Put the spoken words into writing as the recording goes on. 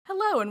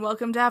Hello and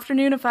welcome to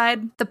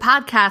Afternoonified, the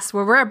podcast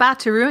where we're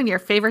about to ruin your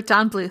favorite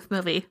Don Bluth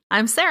movie.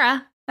 I'm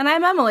Sarah. And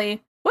I'm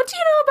Emily. What do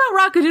you know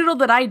about Rockadoodle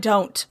that I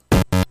don't?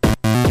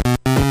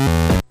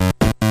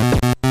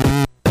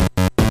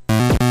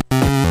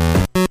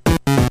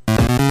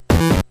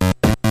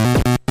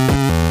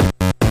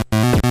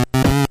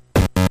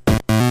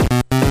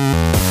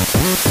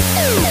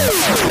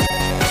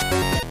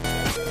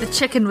 The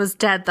chicken was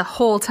dead the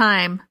whole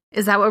time.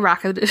 Is that what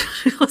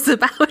Rockadoodle was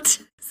about?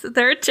 Is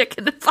there a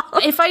chicken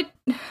involved? If I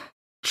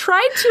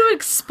tried to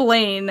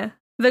explain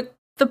the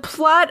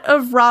plot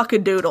of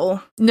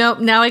Rockadoodle... Nope,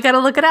 now I gotta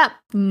look it up.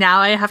 Now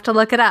I have to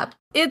look it up.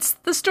 It's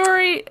the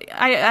story...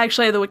 I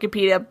actually have the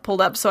Wikipedia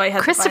pulled up, so I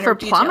had Christopher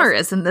Plummer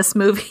is in this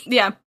movie.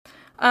 Yeah.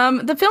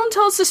 The film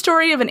tells the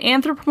story of an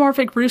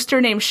anthropomorphic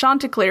rooster named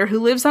Chanticleer who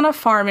lives on a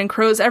farm and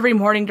crows every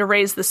morning to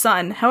raise the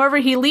sun. However,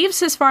 he leaves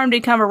his farm to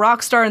become a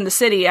rock star in the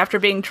city after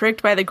being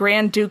tricked by the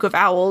Grand Duke of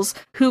Owls,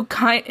 whose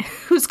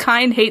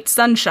kind hates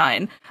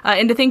sunshine,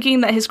 into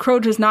thinking that his crow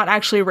does not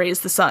actually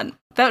raise the sun.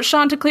 Without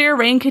Chanticleer,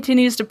 rain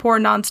continues to pour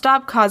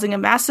nonstop, causing a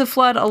massive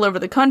flood all over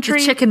the country.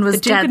 The chicken was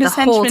dead the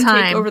whole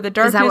time. Take over the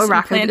darkness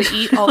and plan to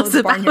eat all of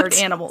the barnyard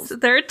animals.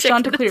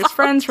 Chanticleer's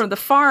friends from the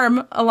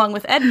farm, along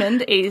with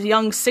Edmund, a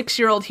young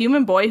 6-year-old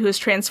human boy who is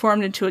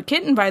transformed into a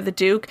kitten by the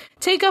Duke,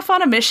 take off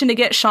on a mission to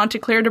get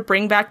Chanticleer to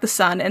bring back the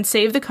sun and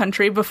save the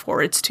country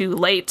before it's too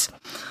late.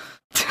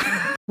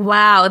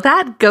 Wow,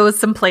 that goes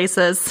some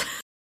places.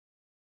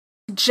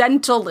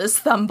 Gentle as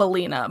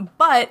Thumbelina,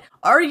 but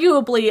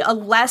arguably a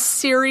less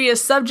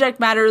serious subject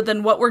matter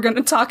than what we're going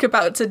to talk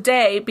about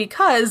today,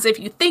 because if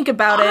you think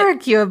about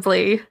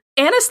arguably,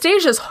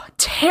 Anastasia's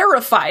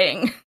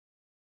terrifying.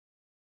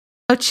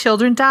 No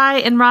children die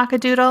in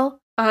Rockadoodle?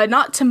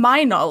 Not to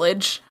my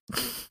knowledge.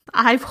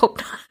 I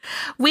hope not.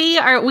 We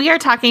are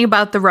talking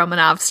about the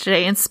Romanovs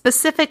today, and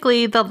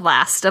specifically the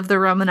last of the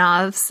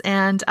Romanovs,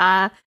 and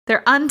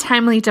their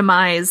untimely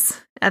demise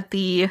at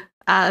the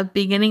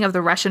beginning of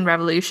the Russian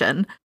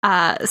Revolution.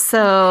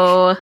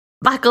 So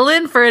buckle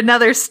in for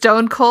another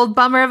stone cold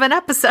bummer of an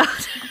episode.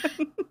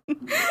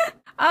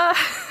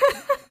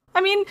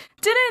 I mean,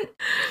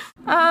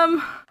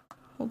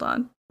 hold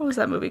on. What was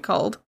that movie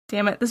called?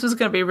 Damn it. This was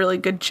going to be a really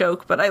good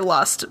joke, but I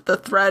lost the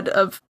thread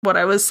of what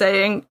I was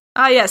saying.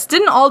 Yes.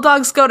 Didn't All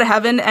Dogs Go to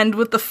Heaven end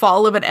with the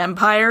fall of an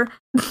empire?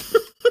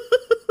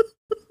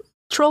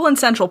 Troll in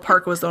Central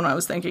Park was the one I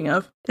was thinking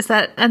of. Is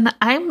that, and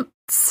I'm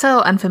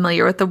so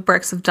unfamiliar with the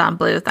works of Don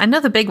Bluth. I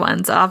know the big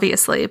ones,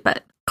 obviously,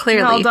 but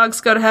clearly. All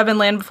Dogs Go to Heaven,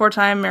 Land Before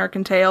Time,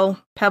 American Tail,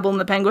 Pebble and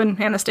the Penguin,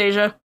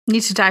 Anastasia.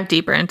 Need to dive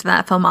deeper into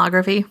that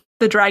filmography.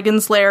 The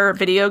Dragon's Lair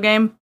video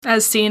game,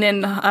 as seen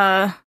in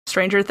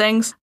Stranger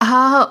Things.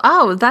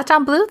 Oh, that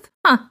Don Bluth?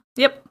 Huh.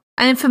 Yep.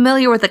 I'm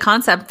familiar with the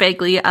concept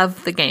vaguely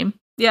of the game.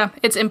 Yeah,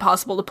 it's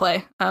impossible to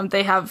play.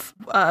 They have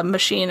a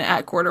machine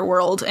at Quarter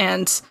World,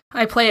 and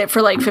I play it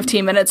for like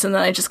 15 minutes, and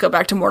then I just go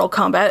back to Mortal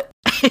Kombat.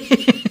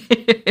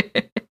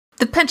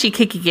 The punchy,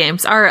 kicky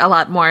games are a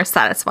lot more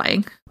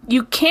satisfying.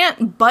 You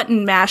can't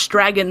button mash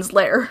Dragon's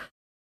Lair.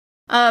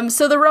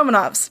 So the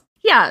Romanovs.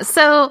 Yeah,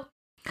 so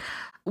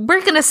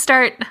we're going to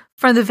start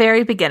from the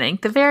very beginning.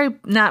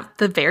 Not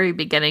the very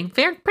beginning,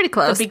 pretty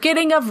close. The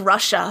beginning of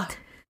Russia.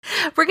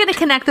 We're going to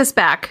connect this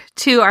back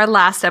to our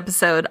last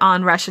episode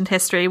on Russian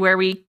history where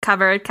we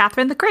covered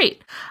Catherine the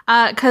Great.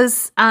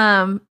 Because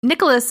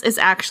Nicholas is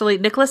actually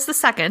Nicholas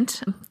II,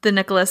 the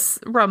Nicholas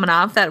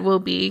Romanov that will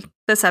be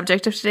the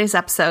subject of today's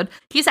episode.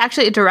 He's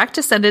actually a direct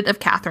descendant of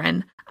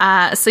Catherine.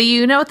 So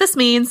you know what this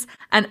means,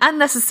 an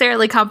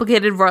unnecessarily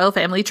complicated royal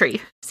family tree.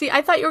 See,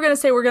 I thought you were going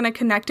to say we're going to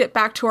connect it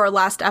back to our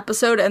last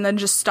episode and then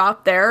just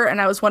stop there,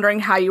 and I was wondering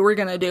how you were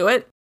going to do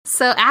it.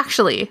 So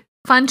actually...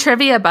 Fun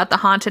trivia about the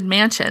Haunted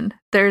Mansion.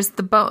 There's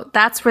the bone.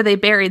 That's where they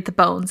buried the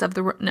bones of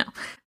the... No.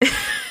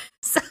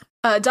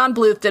 Don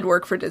Bluth did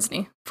work for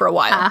Disney for a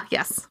while.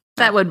 Yes.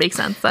 That would make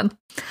sense then.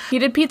 He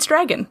did Pete's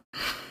Dragon.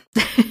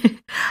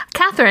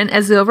 Catherine,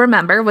 as you'll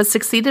remember, was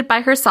succeeded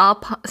by her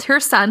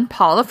son,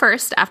 Paul I,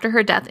 after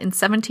her death in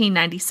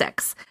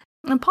 1796.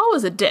 And Paul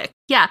was a dick.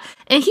 Yeah,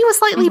 and he was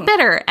slightly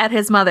bitter at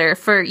his mother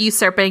for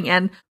usurping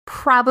and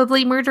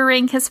probably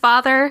murdering his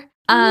father.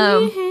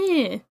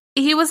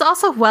 He was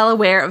also well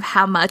aware of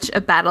how much a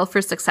battle for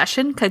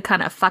succession could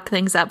kind of fuck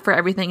things up for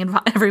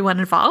everyone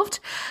involved.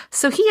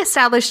 So he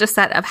established a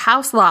set of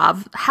house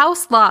laws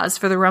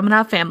for the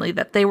Romanov family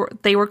that they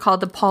were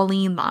called the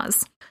Pauline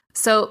laws.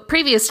 So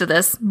previous to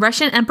this,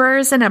 Russian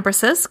emperors and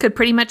empresses could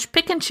pretty much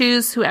pick and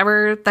choose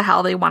whoever the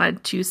hell they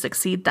wanted to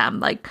succeed them.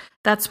 Like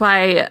that's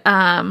why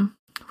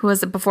who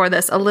was it before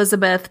this?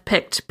 Elizabeth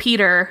picked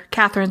Peter,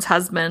 Catherine's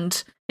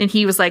husband, and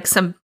he was like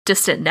some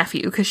distant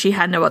nephew because she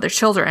had no other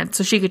children,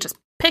 so she could just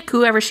pick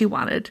whoever she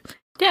wanted.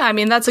 Yeah, I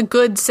mean, that's a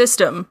good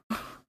system.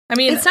 I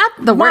mean, it's not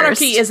the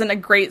monarchy worst. Isn't a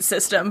great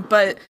system,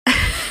 but...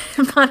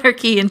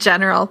 monarchy in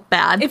general,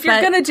 bad. If you're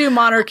going to do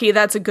monarchy,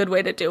 that's a good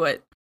way to do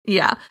it.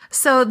 Yeah.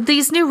 So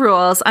these new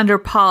rules under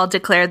Paul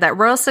declared that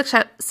royal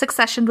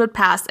succession would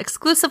pass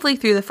exclusively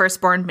through the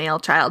firstborn male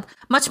child,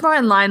 much more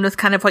in line with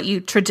kind of what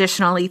you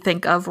traditionally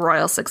think of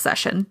royal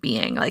succession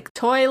being, like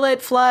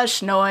toilet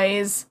flush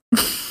noise.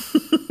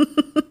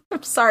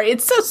 I'm sorry,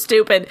 it's so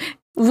stupid.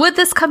 Would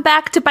this come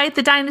back to bite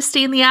the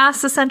dynasty in the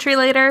ass a century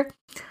later?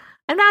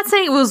 I'm not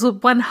saying it was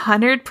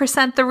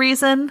 100% the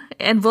reason,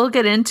 and we'll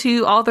get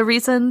into all the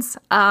reasons,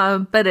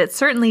 but it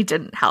certainly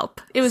didn't help.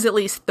 It was at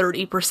least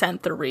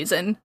 30% the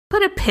reason.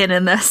 Put a pin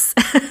in this.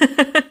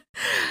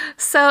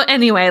 So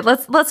anyway,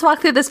 let's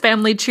walk through this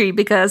family tree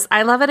because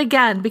I love it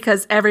again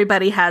because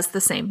everybody has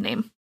the same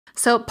name.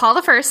 So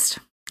Paul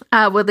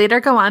I would later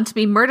go on to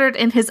be murdered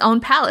in his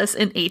own palace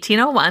in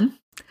 1801.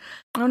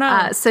 Oh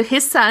no. So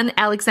his son,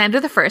 Alexander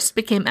I,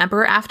 became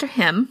emperor after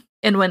him.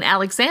 And when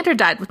Alexander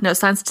died with no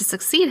sons to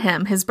succeed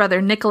him, his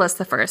brother Nicholas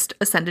I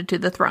ascended to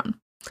the throne.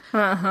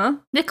 Uh-huh.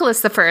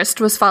 Nicholas I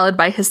was followed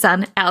by his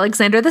son,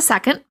 Alexander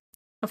II.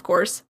 Of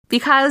course.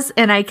 Because,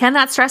 and I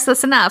cannot stress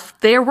this enough,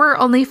 there were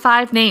only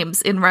 5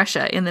 names in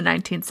Russia in the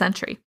 19th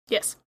century.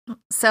 Yes.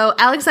 So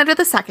Alexander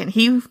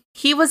II,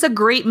 he was a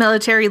great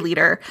military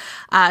leader.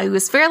 He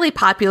was fairly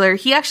popular.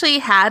 He actually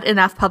had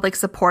enough public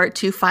support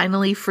to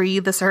finally free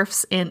the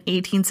serfs in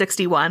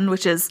 1861,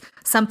 which is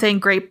something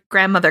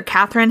great-grandmother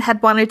Catherine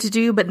had wanted to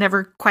do, but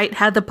never quite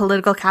had the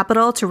political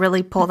capital to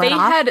really pull that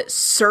off. They had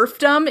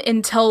serfdom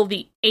until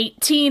the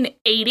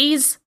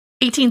 1880s?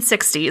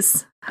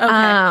 1860s.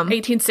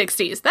 Okay,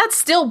 1860s. That's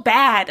still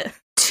bad.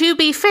 To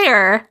be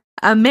fair,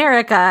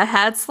 America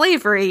had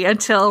slavery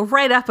until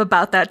right up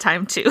about that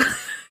time, too.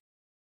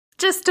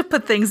 Just to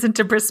put things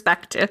into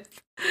perspective.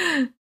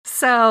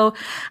 So,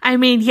 I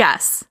mean,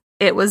 yes,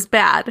 it was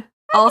bad.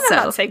 Also,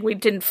 I'm not saying we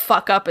didn't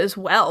fuck up as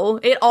well.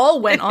 It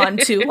all went on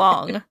too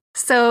long.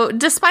 So,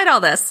 despite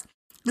all this,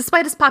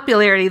 despite his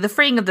popularity, the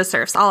freeing of the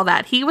serfs, all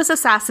that, he was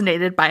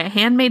assassinated by a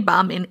handmade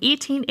bomb in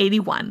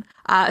 1881.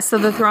 So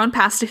the throne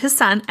passed to his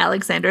son,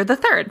 Alexander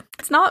III.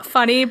 It's not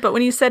funny, but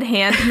when you said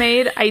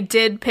handmade, I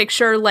did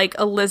picture, like,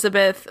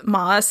 Elizabeth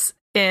Moss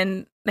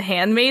in The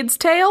Handmaid's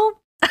Tale.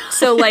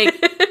 So, like...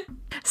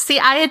 See,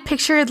 I had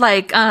pictured,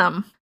 like,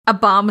 a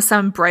bomb with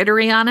some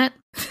embroidery on it.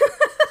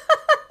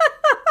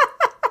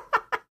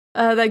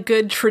 That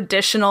good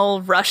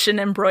traditional Russian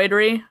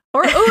embroidery.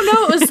 Or, oh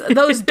no, it was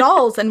those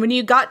dolls, and when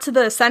you got to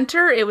the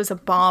center, it was a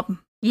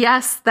bomb.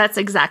 Yes, that's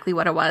exactly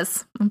what it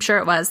was. I'm sure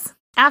it was.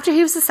 After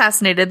he was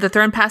assassinated, the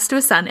throne passed to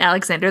his son,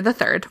 Alexander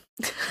III.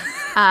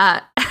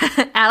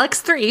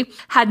 Alex III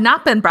had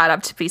not been brought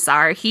up to be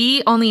Tsar.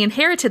 He only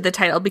inherited the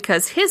title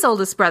because his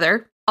oldest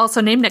brother, also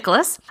named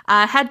Nicholas,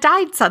 had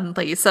died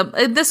suddenly. So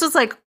this was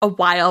like a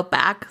while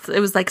back. It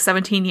was like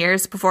 17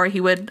 years before he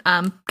would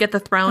get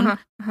the throne.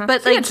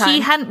 But like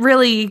he hadn't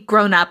really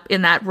grown up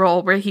in that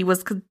role where he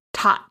was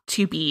taught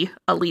to be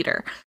a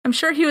leader. I'm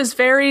sure he was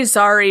very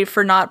sorry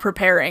for not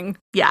preparing.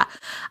 Yeah.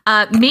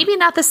 Maybe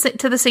not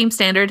to the same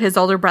standard his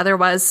older brother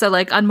was. So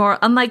like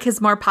unlike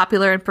his more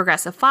popular and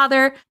progressive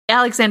father,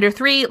 Alexander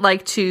III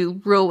liked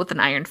to rule with an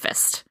iron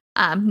fist.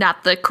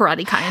 Not the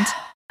karate kind.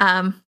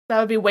 That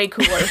would be way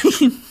cooler.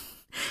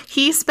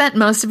 He spent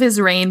most of his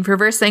reign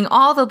reversing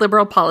all the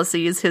liberal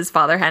policies his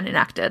father had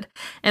enacted.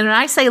 And when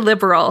I say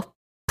liberal,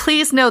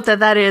 please note that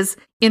that is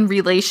in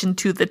relation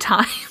to the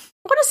time.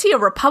 What is he, a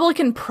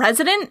Republican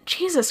president?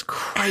 Jesus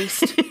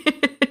Christ.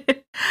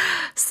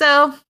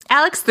 So,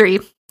 Alex III,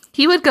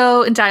 he would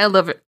go and die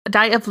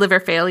of liver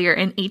failure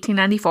in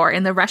 1894,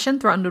 and the Russian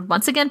throne would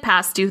once again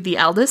pass to the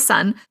eldest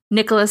son,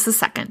 Nicholas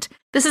II.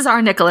 This is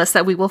our Nicholas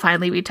that we will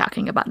finally be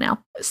talking about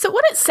now. So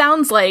what it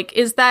sounds like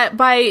is that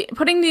by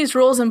putting these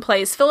rules in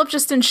place, Philip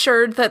just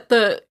ensured that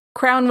the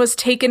crown was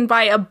taken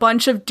by a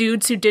bunch of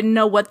dudes who didn't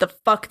know what the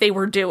fuck they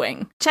were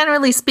doing.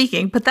 Generally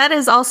speaking, but that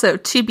is also,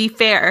 to be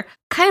fair,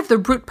 kind of the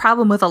root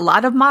problem with a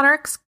lot of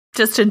monarchs,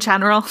 just in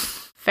general.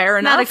 Fair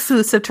enough. Not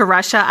exclusive to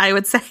Russia, I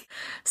would say.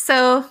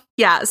 So,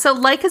 yeah, so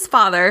like his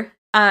father,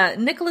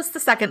 Nicholas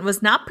II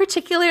was not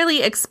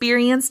particularly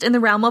experienced in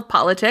the realm of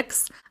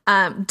politics,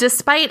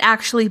 despite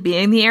actually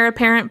being the heir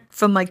apparent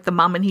from like the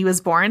moment he was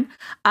born.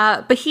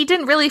 But he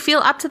didn't really feel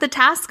up to the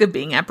task of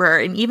being emperor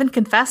and even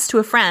confessed to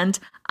a friend,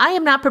 "I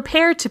am not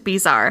prepared to be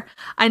Tsar.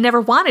 I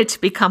never wanted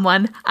to become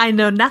one. I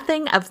know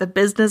nothing of the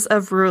business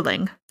of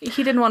ruling."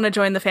 He didn't want to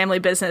join the family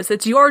business.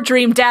 It's your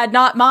dream, Dad,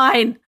 not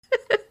mine.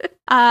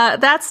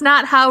 That's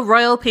not how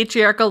royal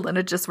patriarchal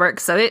lineages work,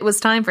 so it was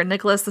time for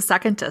Nicholas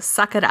II to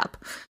suck it up.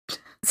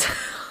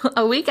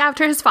 A week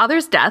after his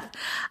father's death,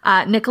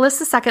 Nicholas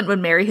II would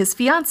marry his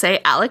fiancée,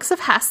 Alex of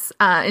Hesse,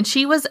 and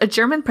she was a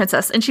German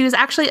princess, and she was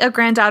actually a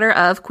granddaughter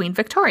of Queen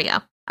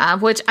Victoria,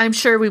 which I'm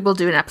sure we will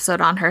do an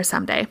episode on her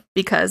someday,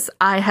 because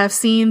I have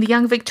seen the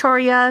young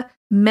Victoria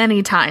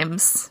many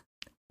times.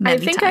 I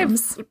think I've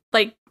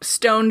like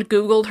stoned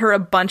Googled her a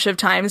bunch of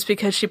times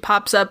because she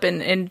pops up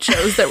in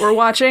shows that we're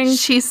watching.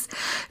 She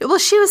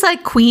was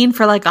like queen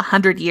for like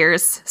 100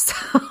 years.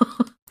 So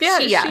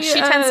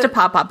she tends to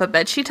pop up a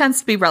bit. She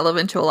tends to be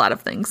relevant to a lot of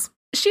things.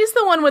 She's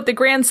the one with the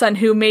grandson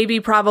who maybe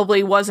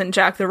probably wasn't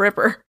Jack the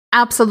Ripper.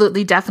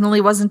 Absolutely,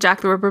 definitely wasn't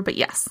Jack the Ripper, but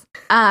yes.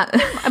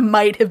 I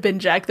might have been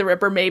Jack the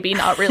Ripper, maybe,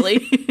 not really.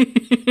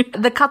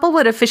 The couple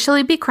would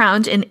officially be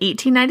crowned in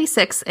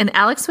 1896, and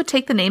Alex would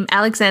take the name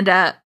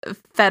Alexandra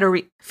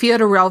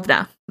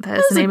Fyodorovna. That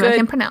is the name I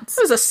can pronounce.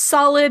 It was a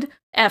solid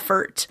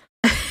effort.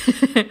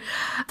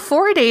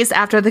 4 days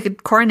after the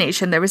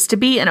coronation, there was to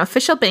be an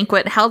official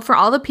banquet held for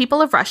all the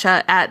people of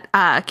Russia at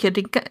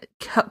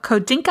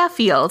Kodinka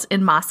Field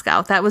in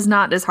Moscow. That was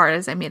not as hard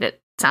as I made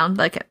it sound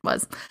like it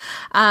was.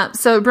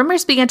 So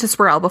rumors began to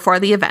swirl before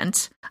the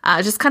event,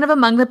 just kind of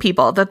among the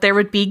people, that there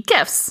would be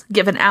gifts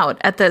given out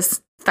at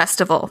this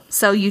festival.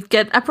 So you'd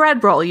get a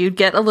bread roll, you'd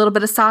get a little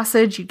bit of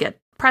sausage, you'd get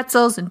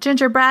pretzels and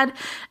gingerbread,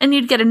 and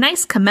you'd get a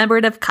nice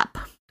commemorative cup.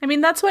 I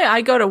mean, that's why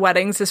I go to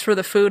weddings, is for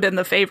the food and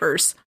the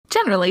favors.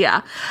 Generally,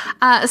 yeah.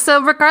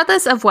 So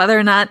regardless of whether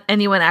or not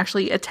anyone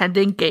actually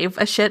attending gave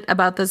a shit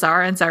about the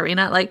Tsar and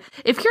Tsarina, like,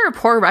 if you're a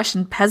poor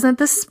Russian peasant,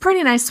 this is a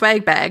pretty nice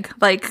swag bag.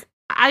 Like,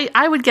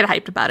 I would get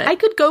hyped about it. I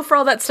could go for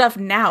all that stuff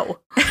now.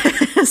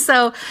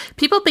 So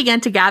people began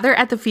to gather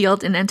at the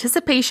field in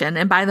anticipation,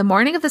 and by the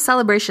morning of the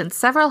celebration,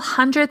 several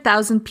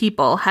 100,000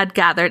 people had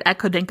gathered at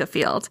Kodinka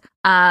Field.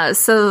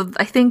 So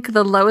I think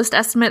the lowest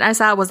estimate I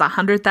saw was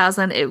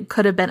 100,000. It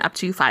could have been up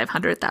to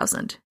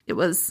 500,000. It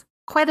was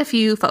quite a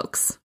few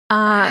folks.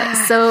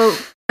 So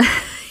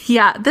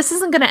yeah, this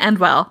isn't going to end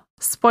well.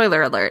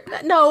 Spoiler alert.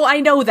 No, I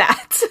know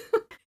that.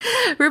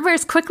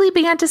 Rumors quickly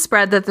began to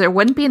spread that there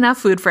wouldn't be enough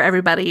food for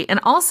everybody, and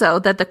also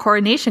that the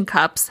coronation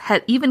cups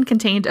had even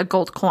contained a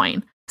gold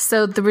coin.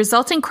 So the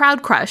resulting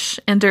crowd crush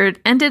ended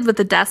with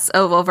the deaths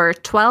of over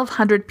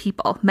 1,200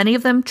 people, many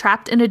of them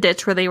trapped in a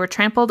ditch where they were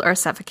trampled or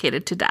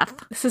suffocated to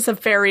death. This is a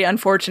very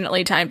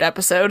unfortunately timed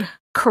episode.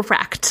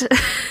 Correct.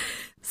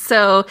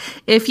 So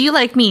if you,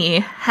 like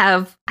me,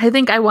 I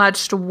think I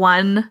watched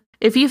one.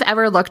 If you've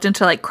ever looked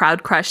into like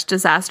crowd crush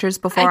disasters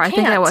before, I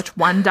think I watched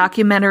one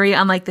documentary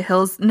on like the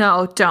hills.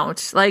 No,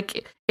 don't.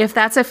 Like, if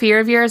that's a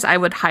fear of yours, I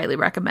would highly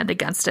recommend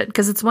against it,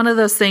 because it's one of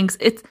those things.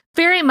 It's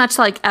very much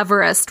like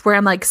Everest, where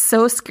I'm like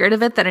so scared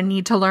of it that I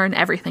need to learn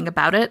everything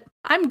about it.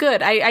 I'm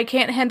good. I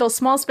can't handle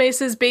small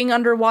spaces, being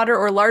underwater,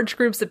 or large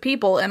groups of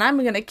people, and I'm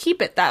going to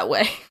keep it that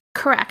way.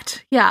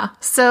 Correct. Yeah.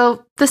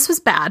 So this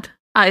was bad.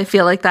 I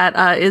feel like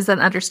that is an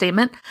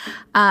understatement.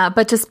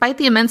 But despite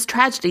the immense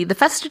tragedy, the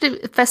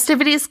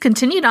festivities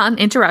continued on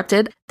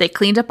interrupted. They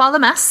cleaned up all the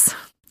mess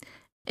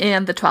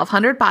and the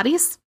 1,200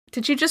 bodies.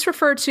 Did you just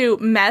refer to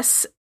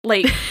mess,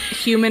 like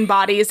human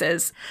bodies,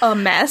 as a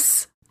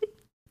mess?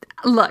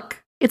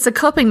 Look, it's a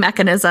coping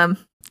mechanism.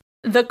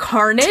 The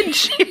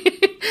carnage?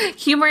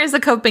 Humor is a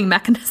coping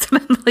mechanism,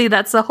 Emily.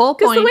 That's the whole point.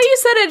 Because the way you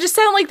said it just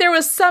sounded like there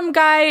was some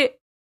guy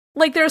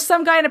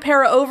in a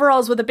pair of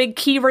overalls with a big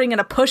key ring and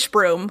a push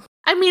broom.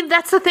 I mean,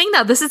 that's the thing,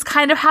 though. This is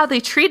kind of how they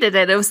treated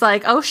it. It was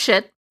like, oh,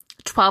 shit,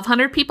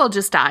 1,200 people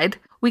just died.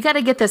 We got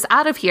to get this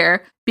out of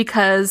here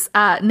because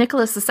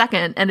Nicholas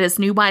II and his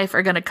new wife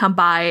are going to come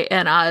by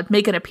and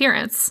make an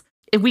appearance.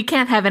 We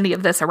can't have any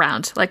of this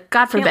around. Like,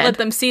 God forbid. Can't let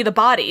them see the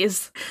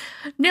bodies.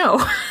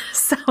 No.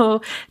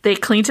 So they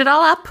cleaned it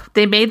all up.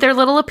 They made their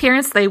little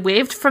appearance. They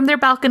waved from their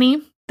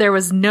balcony. There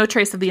was no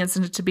trace of the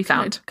incident to be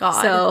found. Oh,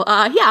 God. So,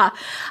 yeah.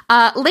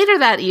 Later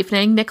that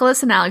evening,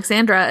 Nicholas and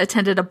Alexandra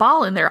attended a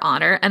ball in their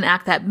honor, an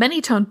act that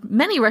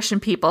many Russian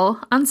people,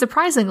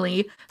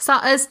 unsurprisingly, saw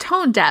as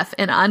tone-deaf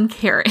and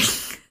uncaring.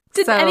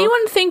 Did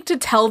anyone think to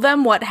tell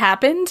them what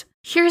happened?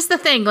 Here's the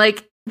thing,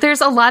 like,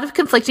 there's a lot of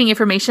conflicting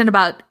information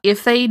about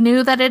if they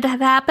knew that it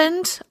had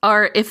happened,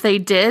 or if they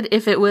did,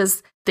 if it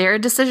was their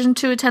decision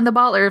to attend the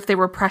ball, or if they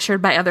were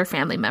pressured by other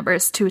family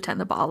members to attend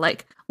the ball.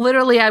 Like,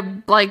 literally, I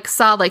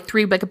saw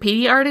 3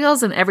 Wikipedia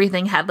articles, and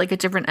everything had a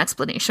different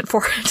explanation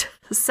for it.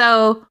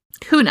 So,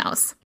 who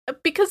knows?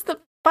 Because the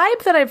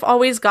vibe that I've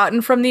always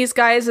gotten from these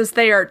guys is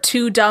they are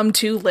too dumb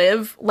to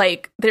live.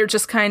 Like, they're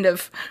just kind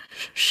of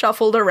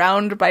shuffled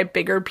around by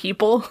bigger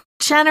people.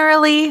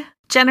 Generally,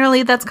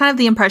 that's kind of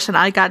the impression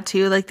I got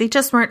too. Like, they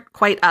just weren't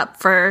quite up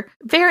for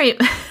very...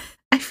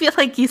 I feel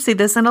like you see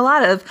this in a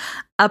lot of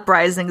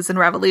uprisings and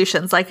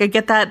revolutions. Like, I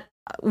get that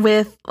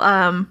with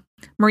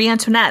Marie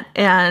Antoinette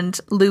and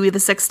Louis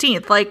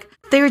XVI. Like,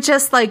 they're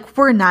just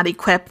we're not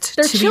equipped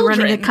to be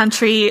running a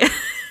country.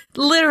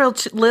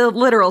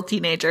 literal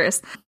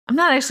teenagers. I'm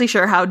not actually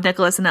sure how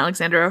Nicholas and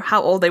Alexandra,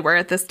 how old they were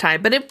at this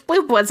time, but it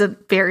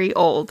wasn't very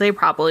old. They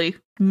probably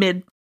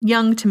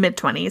young to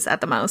mid-20s at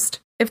the most.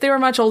 If they were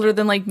much older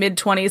than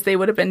mid-20s, they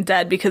would have been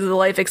dead because of the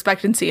life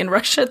expectancy in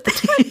Russia at the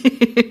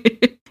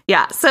time.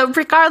 Yeah, so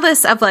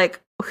regardless of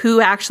who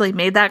actually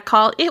made that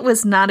call, it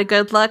was not a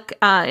good look.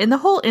 And the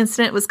whole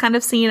incident was kind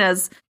of seen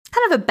as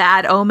kind of a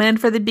bad omen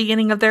for the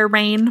beginning of their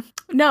reign.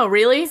 No,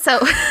 really? So,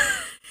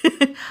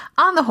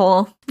 on the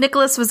whole,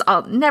 Nicholas was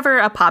never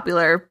a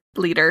popular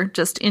leader,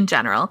 just in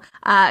general.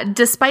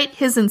 Despite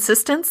his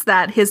insistence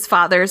that his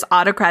father's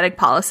autocratic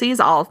policies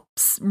all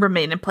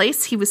remain in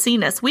place, he was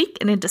seen as weak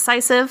and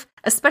indecisive,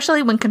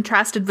 especially when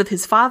contrasted with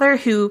his father,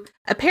 who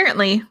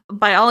apparently,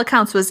 by all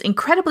accounts, was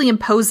incredibly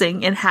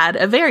imposing and had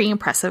a very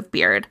impressive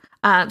beard.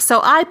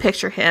 So I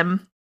picture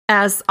him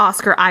as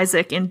Oscar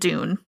Isaac in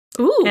Dune.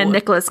 Ooh. And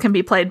Nicholas can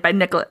be played by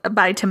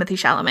Timothée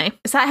Chalamet.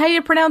 Is that how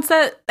you pronounce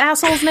that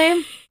asshole's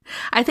name?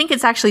 I think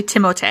it's actually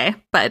Timothée,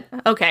 but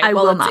okay, I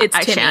will not. It's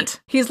I Timmy.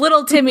 shan't. He's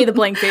little Timmy, the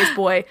blank-faced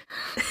boy.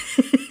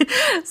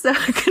 So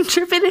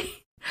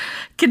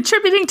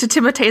Contributing to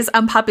Timotei's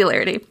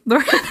unpopularity, there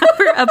were a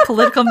number of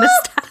political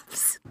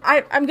missteps.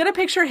 I'm going to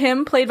picture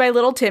him played by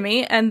little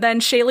Timmy, and then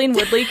Shailene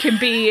Woodley can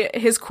be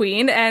his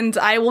queen, and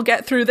I will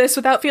get through this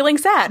without feeling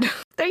sad.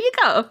 There you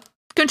go.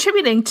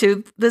 Contributing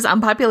to this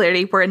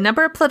unpopularity were a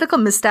number of political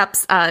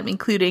missteps,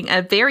 including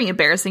a very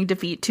embarrassing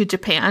defeat to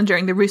Japan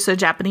during the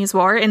Russo-Japanese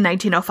War in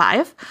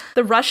 1905.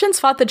 The Russians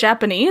fought the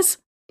Japanese?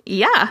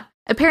 Yeah.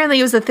 Apparently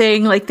it was a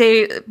thing, like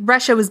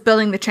Russia was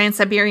building the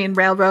Trans-Siberian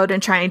Railroad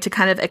and trying to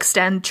kind of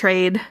extend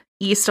trade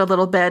east a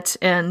little bit,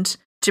 and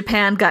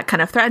Japan got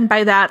kind of threatened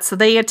by that, so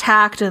they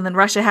attacked, and then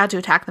Russia had to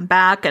attack them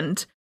back,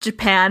 and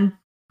Japan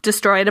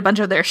destroyed a bunch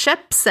of their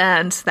ships,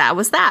 and that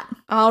was that.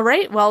 All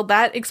right, well,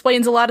 that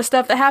explains a lot of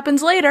stuff that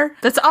happens later.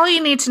 That's all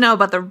you need to know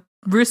about the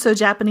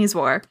Russo-Japanese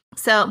War.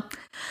 So,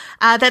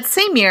 that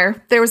same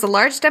year, there was a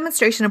large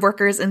demonstration of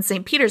workers in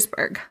St.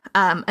 Petersburg,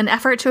 an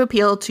effort to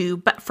appeal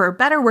for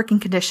better working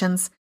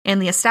conditions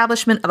and the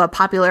establishment of a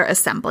popular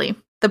assembly.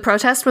 The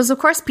protest was, of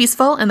course,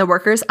 peaceful and the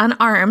workers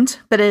unarmed,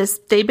 but as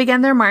they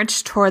began their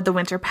march toward the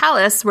Winter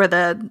Palace, where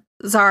the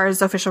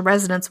Tsar's official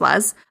residence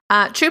was,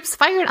 troops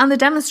fired on the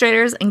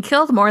demonstrators and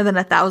killed more than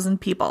 1,000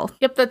 people.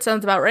 Yep, that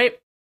sounds about right.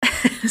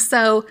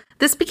 So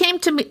this became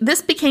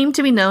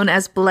to be known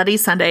as Bloody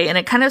Sunday, and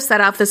it kind of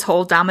set off this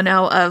whole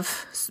domino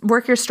of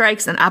worker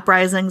strikes and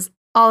uprisings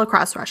all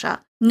across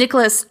Russia.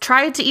 Nicholas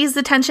tried to ease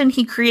the tension.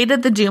 He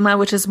created the Duma,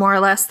 which is more or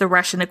less the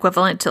Russian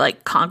equivalent to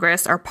like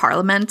Congress or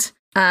Parliament,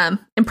 and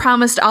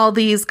promised all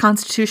these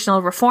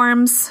constitutional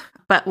reforms.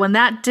 But when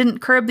that didn't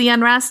curb the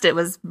unrest, it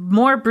was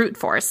more brute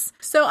force.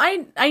 So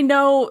I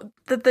know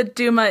that the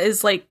Duma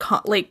is like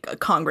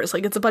Congress,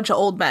 like it's a bunch of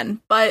old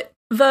men, but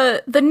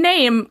the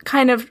name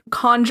kind of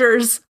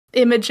conjures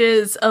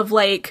images of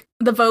like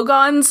the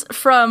Vogons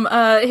from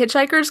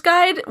Hitchhiker's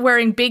Guide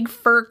wearing big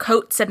fur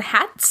coats and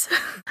hats.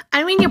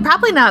 I mean, you're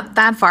probably not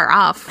that far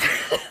off,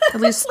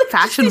 at least like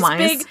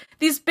fashion-wise.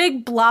 These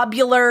big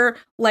blobular,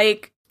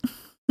 like,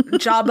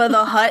 Jabba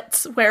the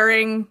Hutts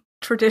wearing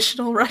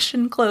traditional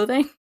Russian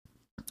clothing.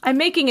 I'm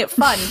making it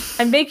fun.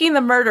 I'm making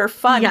the murder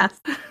fun. Yes.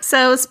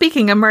 So,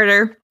 speaking of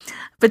murder,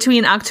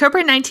 between October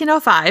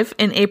 1905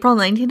 and April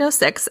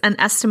 1906, an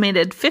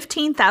estimated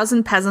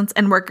 15,000 peasants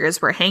and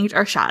workers were hanged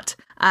or shot.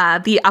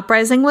 The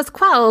uprising was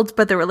quelled,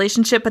 but the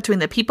relationship between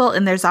the people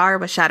and their czar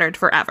was shattered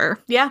forever.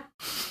 Yeah.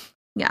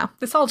 Yeah.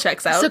 This all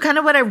checks out. So kind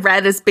of what I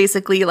read is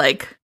basically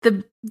like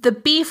the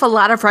beef a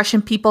lot of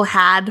Russian people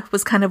had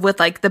was kind of with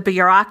like the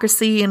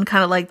bureaucracy and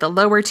kind of like the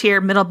lower tier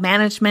middle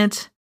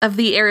management of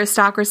the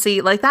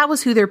aristocracy. Like that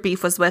was who their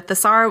beef was with. The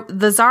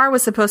czar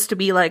was supposed to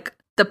be like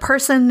the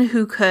person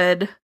who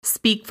could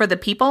speak for the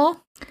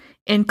people.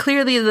 And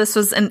clearly this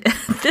was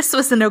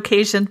an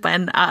occasion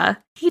when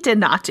he did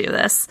not do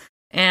this.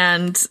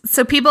 And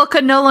so people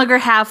could no longer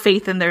have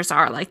faith in their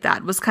czar like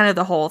that was kind of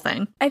the whole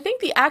thing. I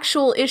think the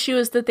actual issue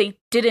is that they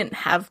didn't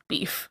have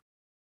beef.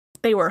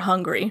 They were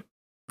hungry.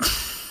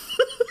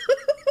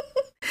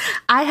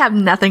 I have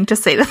nothing to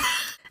say to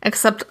that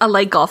except a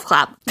light golf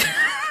clap.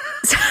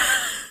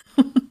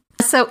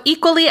 So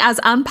equally as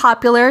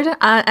unpopular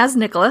as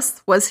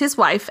Nicholas was his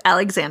wife,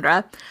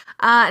 Alexandra,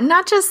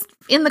 not just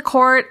in the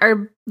court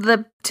or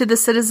to the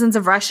citizens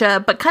of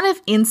Russia, but kind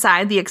of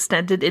inside the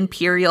extended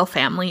imperial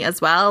family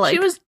as well. Like, she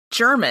was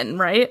German,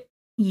 right?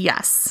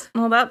 Yes.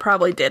 Well, that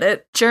probably did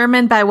it.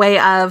 German by way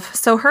of,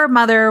 so her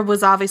mother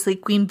was obviously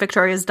Queen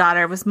Victoria's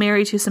daughter, was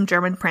married to some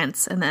German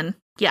prince, and then,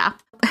 yeah.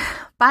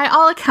 By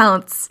all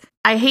accounts,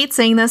 I hate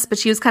saying this, but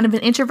she was kind of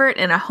an introvert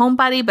and a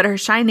homebody, but her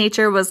shy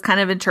nature was kind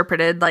of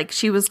interpreted like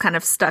she was kind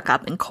of stuck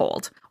up and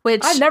cold,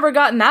 which I've never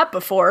gotten that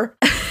before.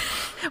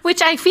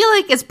 Which I feel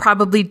like is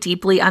probably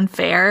deeply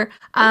unfair.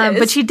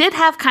 But she did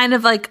have kind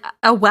of like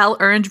a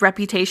well-earned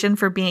reputation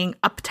for being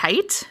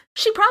uptight.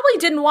 She probably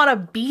didn't want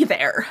to be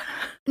there.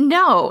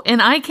 No,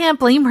 and I can't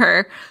blame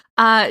her.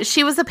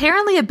 She was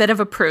apparently a bit of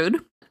a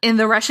prude. In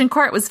the Russian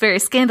court was very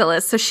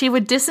scandalous, so she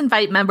would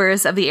disinvite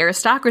members of the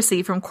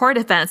aristocracy from court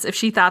events if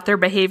she thought their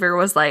behavior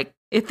was like,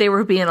 if they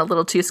were being a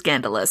little too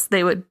scandalous,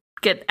 they would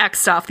get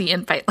X'd off the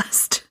invite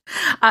list.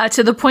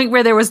 To the point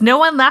where there was no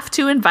one left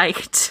to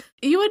invite.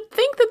 You would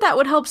think that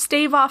would help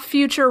stave off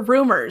future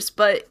rumors,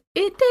 but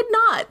it did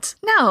not.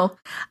 No.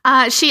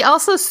 She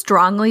also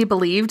strongly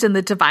believed in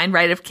the divine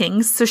right of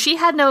kings, so she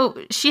had no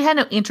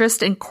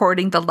interest in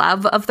courting the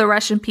love of the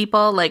Russian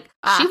people. Like,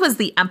 she was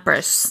the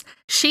empress.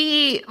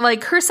 She,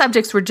 like, her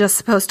subjects were just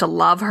supposed to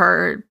love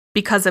her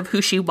because of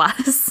who she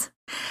was.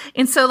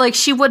 And so, like,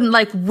 she wouldn't,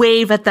 like,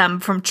 wave at them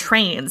from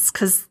trains,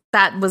 because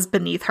that was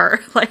beneath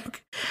her.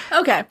 Like,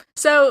 okay,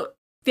 so,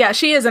 yeah,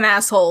 she is an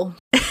asshole.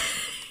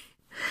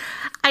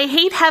 I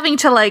hate having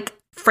to, like,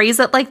 phrase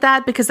it like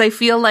that because I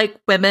feel like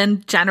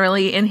women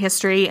generally in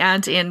history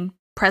and in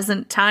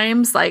present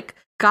times, like,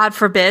 God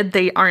forbid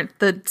they aren't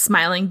the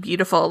smiling,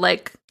 beautiful,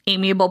 like,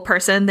 amiable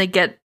person. They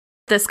get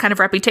this kind of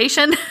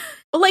reputation.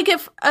 Like,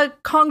 if a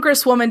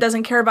congresswoman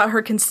doesn't care about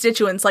her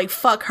constituents, like,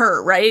 fuck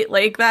her, right?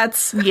 Like,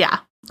 that's...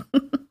 Yeah.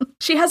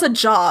 She has a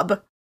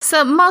job.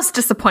 So, most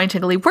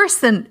disappointingly, worse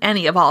than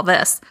any of all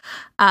this,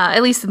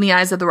 at least in the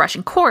eyes of the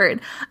Russian court,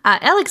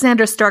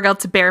 Alexandra struggled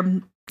to bear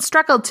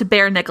struggled to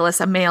bear Nicholas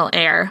a male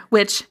heir,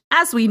 which,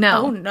 as we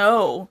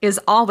know, is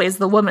always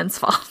the woman's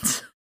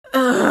fault.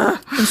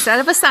 Instead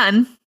of a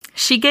son,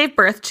 she gave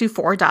birth to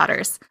 4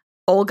 daughters,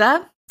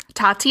 Olga,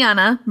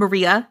 Tatiana,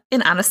 Maria,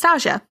 and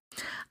Anastasia,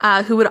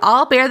 who would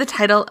all bear the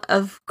title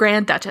of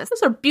Grand Duchess.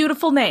 Those are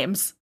beautiful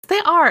names. They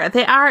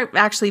are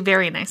actually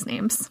very nice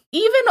names.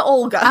 Even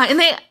Olga.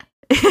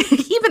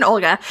 Even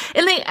Olga.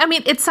 And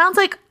it sounds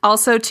like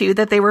also, too,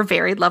 that they were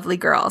very lovely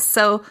girls.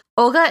 So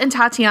Olga and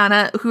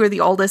Tatiana, who are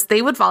the oldest,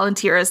 they would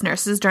volunteer as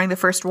nurses during the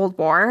First World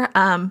War.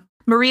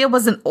 Maria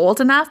wasn't old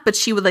enough, but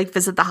she would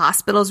visit the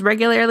hospitals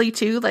regularly,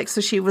 too.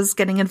 So she was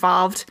getting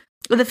involved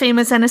with the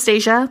famous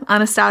Anastasia.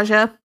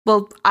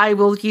 Well, I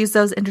will use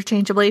those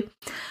interchangeably.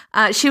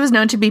 She was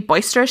known to be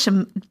boisterous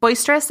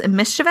and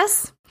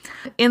mischievous.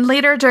 And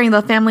later, during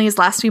the family's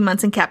last few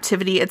months in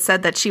captivity, it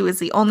said that she was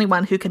the only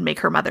one who could make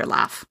her mother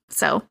laugh.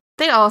 So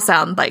they all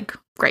sound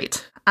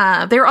great.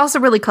 They were also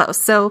really close.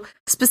 So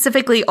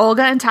specifically,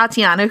 Olga and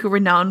Tatiana, who were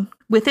known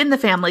within the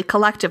family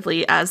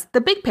collectively as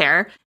the big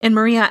pair, and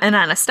Maria and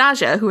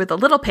Anastasia, who were the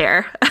little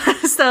pair.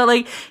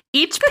 So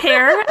each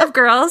pair of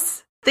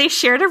girls, they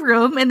shared a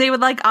room, and they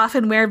would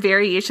often wear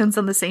variations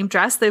on the same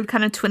dress. They would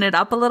kind of twin it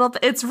up a little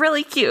bit. It's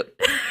really cute.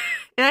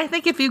 And I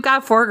think if you've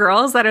got 4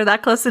 girls that are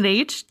that close in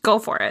age, go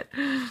for it.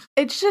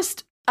 It's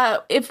just,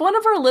 if one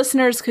of our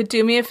listeners could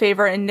do me a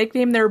favor and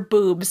nickname their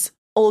boobs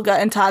Olga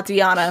and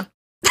Tatiana,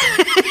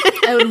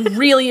 I would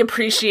really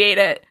appreciate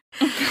it.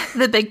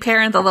 The big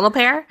pair and the little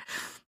pair?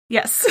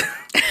 Yes.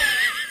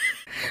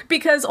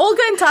 Because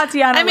Olga and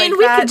Tatiana, we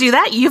could do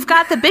that. You've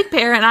got the big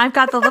pair and I've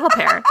got the little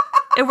pair.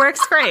 It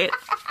works great.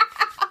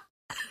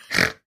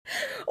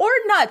 Or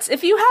nuts.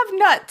 If you have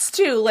nuts,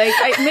 too.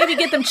 Maybe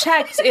get them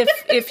checked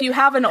if you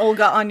have an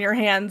Olga on your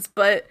hands,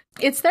 but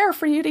it's there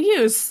for you to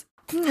use.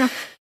 Yeah.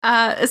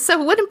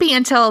 So it wouldn't be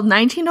until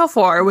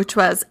 1904, which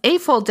was a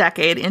full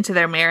decade into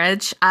their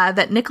marriage,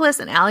 that Nicholas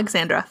and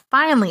Alexandra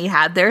finally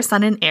had their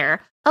son and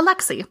heir,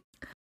 Alexei,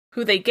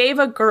 who they gave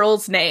a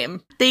girl's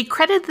name. They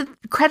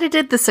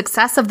credited the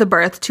success of the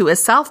birth to a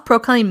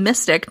self-proclaimed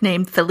mystic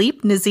named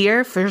Philippe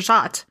Nazir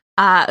Ferjat,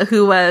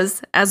 who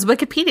was, as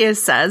Wikipedia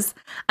says,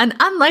 an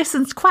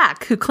unlicensed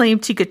quack who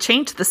claimed he could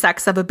change the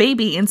sex of a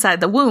baby inside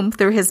the womb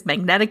through his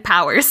magnetic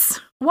powers.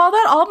 While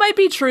that all might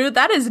be true,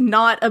 that is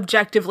not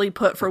objectively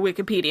put for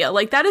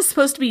Wikipedia. That is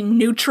supposed to be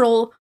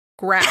neutral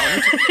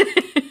ground.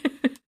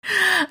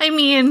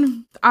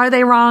 Are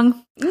they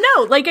wrong?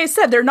 No, like I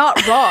said, they're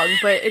not wrong,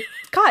 but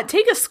God,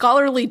 take a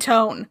scholarly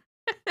tone.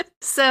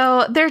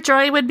 So their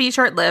joy would be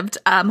short-lived,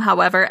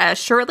 however, as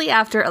shortly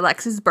after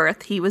Alexei's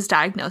birth, he was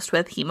diagnosed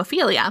with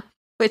hemophilia,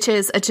 which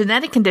is a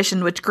genetic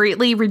condition which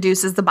greatly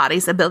reduces the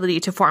body's ability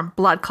to form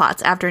blood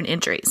clots after an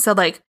injury. So,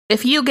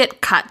 if you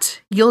get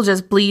cut, you'll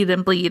just bleed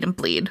and bleed and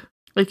bleed.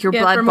 Your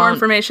blood for more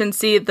information,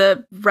 see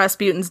the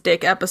Rasputin's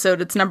dick episode.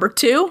 It's number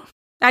 2.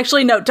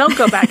 Actually, no, don't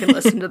go back and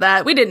listen to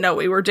that. We didn't know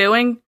what we were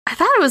doing. I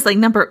thought it was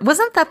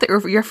wasn't that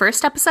your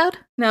first episode?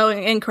 No,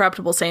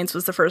 Incorruptible Saints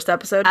was the first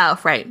episode. Oh,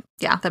 right.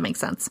 Yeah, that makes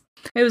sense.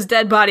 It was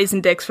dead bodies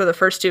and dicks for the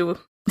first 2.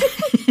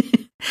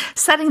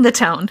 Setting the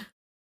tone.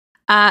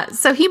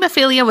 So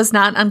hemophilia was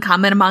not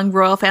uncommon among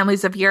royal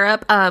families of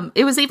Europe.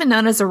 It was even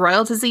known as a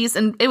royal disease,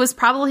 and it was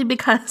probably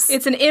because...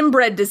 It's an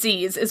inbred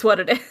disease, is what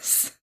it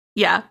is.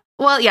 Yeah.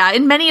 Well, yeah,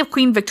 and many of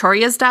Queen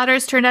Victoria's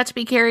daughters turned out to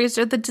be carriers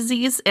of the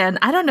disease, and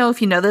I don't know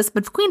if you know this,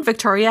 but Queen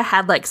Victoria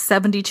had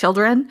 70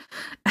 children.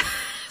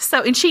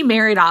 And she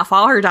married off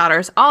all her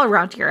daughters all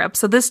around Europe,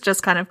 so this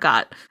just kind of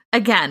got...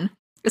 Again,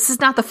 this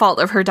is not the fault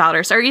of her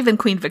daughters, or even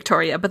Queen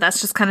Victoria, but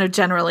that's just kind of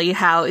generally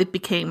how it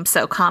became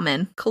so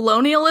common.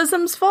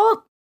 Colonialism's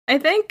fault, I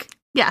think?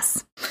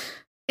 Yes.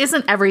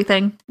 Isn't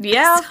everything?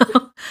 Yeah.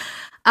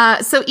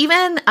 So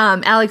even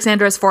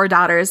Alexandra's 4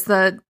 daughters,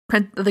 the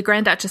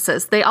Grand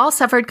Duchesses, they all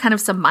suffered kind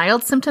of some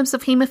mild symptoms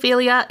of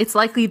hemophilia. It's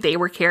likely they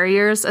were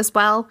carriers as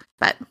well,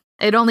 but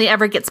it only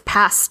ever gets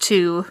passed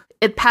through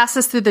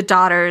the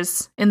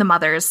daughters and the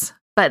mothers,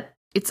 but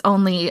it's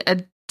only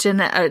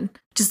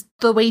just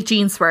the way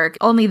genes work.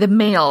 Only the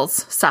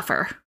males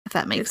suffer, if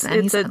that makes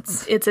any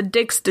sense. It's a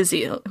Dick's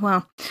disease.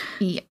 Well,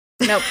 yeah.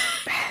 Nope.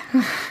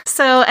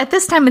 So at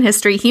this time in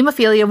history,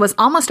 hemophilia was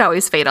almost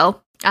always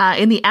fatal.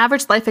 And the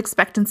average life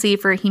expectancy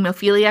for a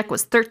hemophiliac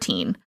was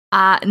 13.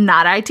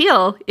 Not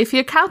ideal if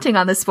you're counting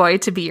on this boy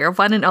to be your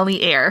one and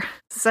only heir.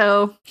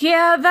 So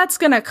yeah, that's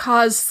going to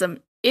cause some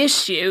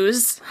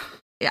issues.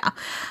 Yeah.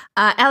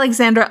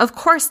 Alexandra, of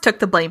course, took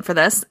the blame for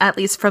this, at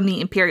least from the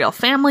imperial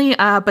family,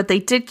 but they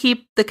did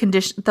keep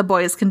the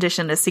boy's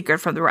condition a secret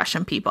from the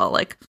Russian people.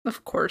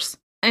 Of course.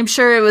 I'm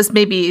sure it was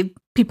maybe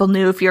people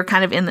knew if you're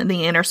kind of in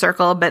the inner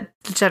circle, but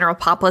the general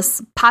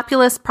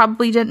populace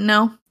probably didn't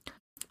know.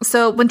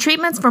 So when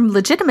treatments from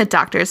legitimate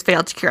doctors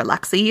failed to cure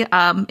Alexei,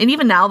 and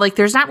even now,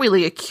 there's not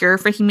really a cure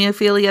for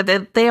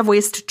hemophilia. They have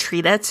ways to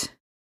treat it,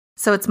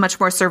 so it's much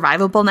more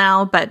survivable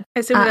now. But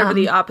I say whatever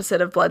the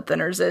opposite of blood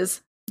thinners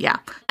is. Yeah.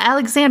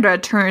 Alexandra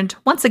turned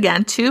once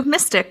again to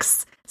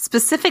mystics,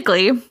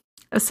 specifically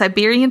a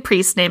Siberian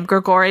priest named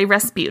Grigory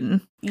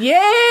Rasputin. Yeah!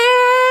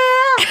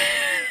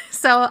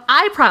 So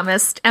I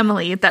promised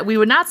Emily that we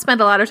would not spend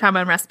a lot of time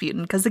on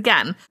Rasputin because,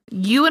 again,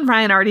 you and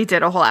Ryan already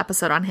did a whole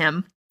episode on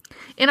him.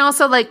 And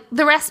also, like,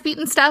 the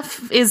Rasputin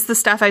stuff is the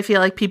stuff I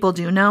feel like people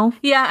do know.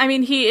 Yeah, I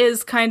mean, he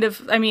is kind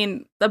of,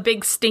 a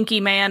big stinky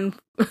man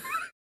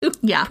who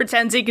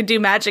pretends he can do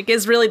magic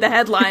is really the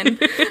headline.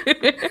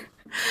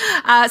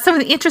 So in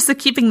the interest of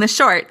keeping this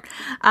short,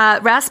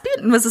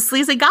 Rasputin was a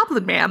sleazy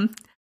goblin man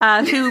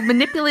who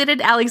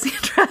manipulated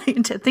Alexandra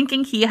into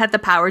thinking he had the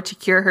power to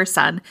cure her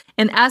son,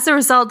 and as a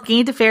result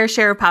gained a fair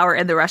share of power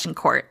in the Russian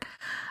court.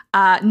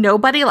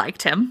 Nobody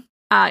liked him.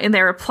 And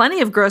there were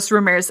plenty of gross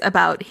rumors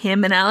about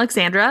him and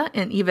Alexandra,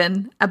 and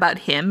even about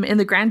him and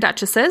the Grand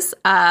Duchesses,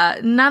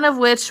 none of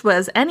which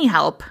was any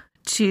help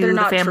to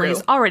the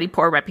family's already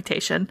poor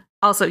reputation.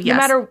 Also, yes, no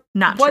matter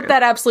not what true.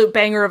 That absolute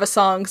banger of a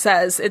song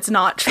says, it's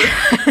not true.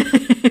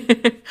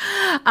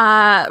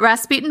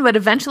 Rasputin would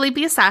eventually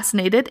be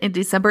assassinated in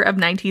December of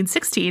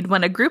 1916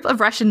 when a group of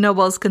Russian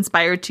nobles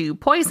conspired to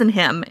poison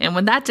him, and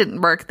when that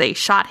didn't work, they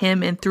shot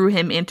him and threw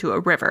him into a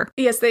river.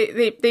 Yes,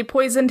 they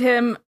poisoned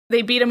him.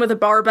 They beat him with a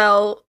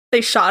barbell.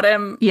 They shot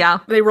him. Yeah.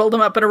 They rolled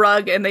him up in a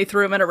rug and they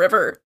threw him in a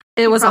river.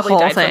 It was a whole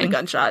died thing. From a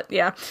gunshot.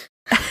 Yeah.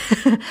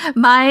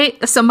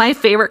 My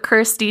favorite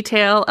curse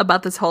detail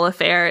about this whole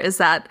affair is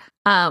that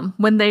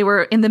when they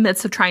were in the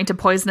midst of trying to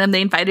poison him,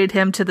 they invited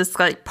him to this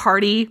like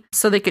party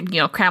so they could,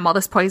 cram all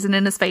this poison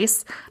in his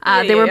face.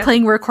 They were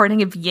playing a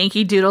recording of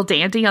Yankee Doodle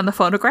Dandy on the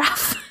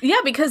phonograph.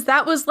 Yeah, because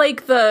that was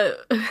like the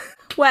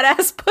wet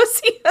ass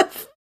pussy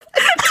of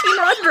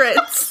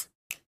 1800s.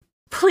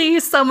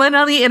 Please, someone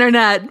on the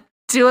internet,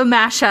 do a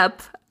mashup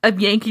of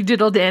Yankee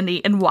Doodle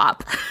Dandy and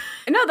WAP.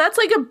 No, that's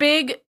like a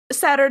big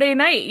Saturday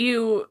night.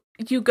 You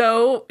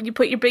go, you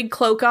put your big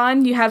cloak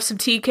on, you have some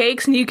tea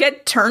cakes, and you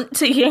get turned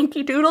to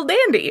Yankee Doodle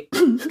Dandy.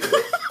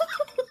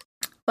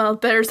 Well,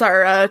 there's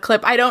our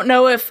clip. I don't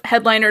know if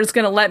Headliner's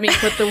going to let me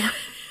put the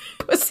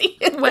pussy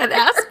in wet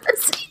ass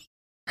pussy.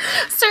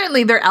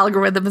 Certainly their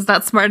algorithm is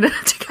not smart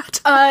enough to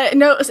catch.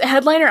 No,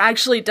 Headliner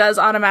actually does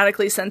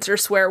automatically censor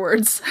swear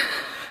words.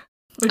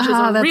 Which is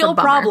a real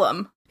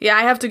problem. Yeah,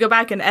 I have to go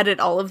back and edit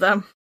all of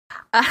them.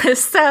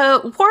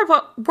 So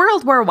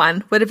World War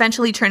I would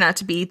eventually turn out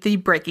to be the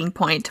breaking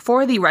point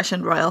for the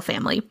Russian royal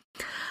family.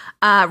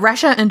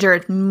 Russia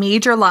endured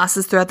major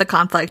losses throughout the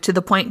conflict to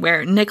the point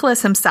where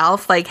Nicholas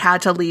himself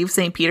had to leave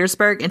St.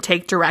 Petersburg and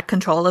take direct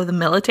control of the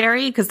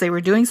military because they were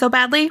doing so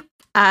badly.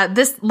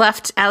 This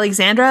left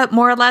Alexandra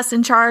more or less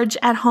in charge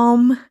at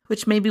home,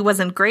 which maybe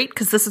wasn't great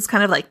because this is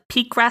kind of like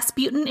peak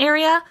Rasputin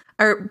era.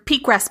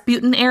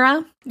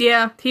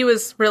 Yeah, he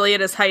was really at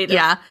his height.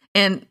 Yeah,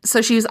 and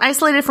so she was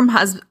isolated from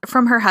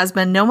her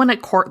husband. No one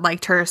at court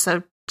liked her,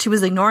 so she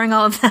was ignoring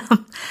all of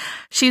them.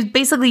 She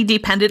basically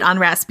depended on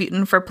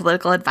Rasputin for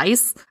political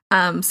advice.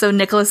 So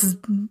Nicholas's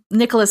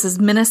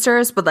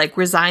ministers would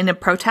resign in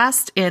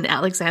protest, and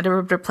Alexandra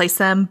would replace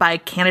them by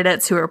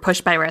candidates who were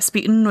pushed by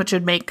Rasputin, which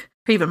would make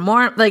her even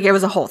more it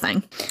was a whole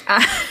thing.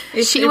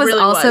 She was really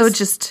also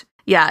just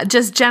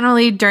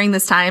generally during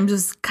this time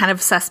was kind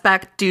of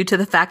suspect due to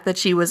the fact that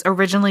she was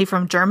originally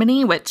from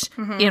Germany, which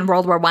in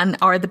World War I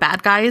are the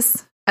bad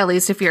guys, at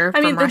least if you're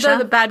from Russia. They're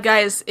the bad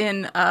guys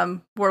in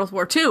World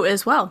War II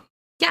as well.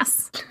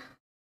 Yes.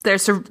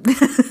 There's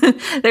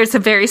a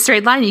very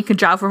straight line you can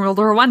draw from World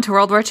War I to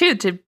World War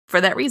II for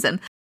that reason.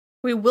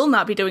 We will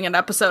not be doing an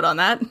episode on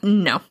that.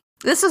 No.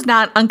 This is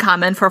not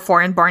uncommon for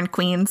foreign-born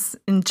queens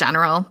in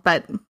general,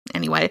 but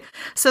anyway.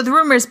 So the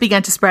rumors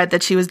began to spread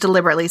that she was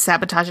deliberately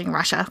sabotaging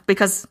Russia,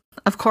 because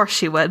of course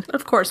she would.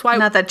 Of course. Why?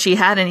 Not that she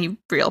had any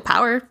real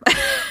power.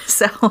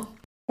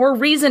 Or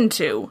reason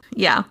to.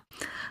 Yeah.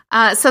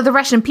 So the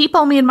Russian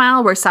people,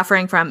 meanwhile, were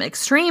suffering from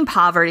extreme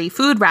poverty,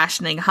 food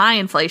rationing, high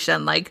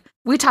inflation.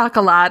 We talk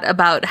a lot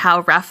about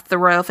how rough the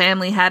royal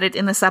family had it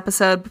in this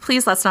episode, but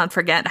please let's not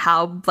forget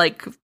how,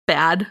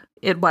 bad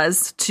it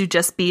was to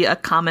just be a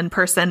common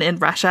person in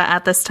Russia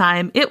at this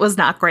time. It was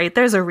not great.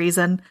 There's a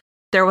reason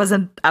there was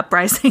an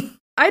uprising.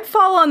 I'd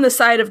fall on the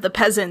side of the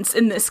peasants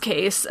in this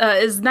case.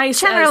 As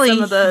nice generally, as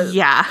some of the...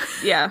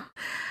 Yeah.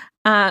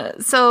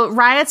 So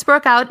riots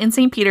broke out in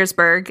St.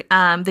 Petersburg.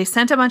 They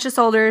sent a bunch of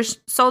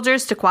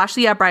soldiers to quash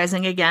the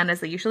uprising again, as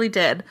they usually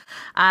did.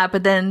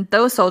 But then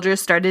those soldiers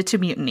started to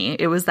mutiny.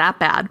 It was that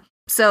bad.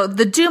 So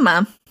the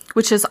Duma,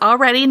 which is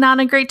already not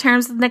in great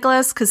terms with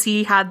Nicholas, because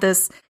he had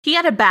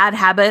a bad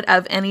habit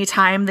of any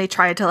time they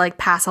tried to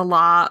pass a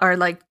law or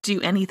do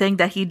anything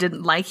that he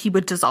didn't like, he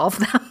would dissolve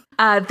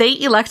them. They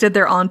elected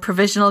their own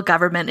provisional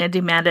government and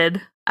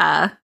demanded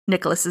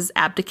Nicholas's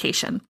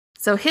abdication.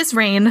 So his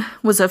reign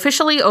was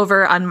officially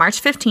over on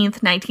March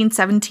 15th,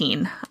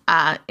 1917,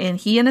 and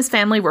he and his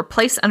family were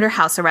placed under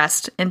house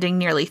arrest, ending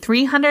nearly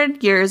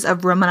 300 years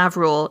of Romanov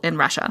rule in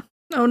Russia.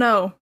 Oh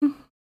no.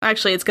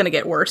 Actually, it's going to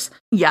get worse.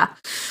 Yeah.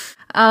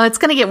 It's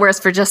going to get worse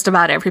for just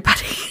about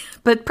everybody,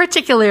 but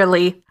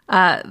particularly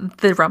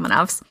the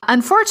Romanovs.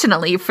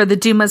 Unfortunately for the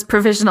Duma's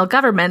provisional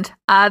government,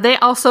 they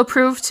also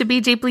proved to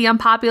be deeply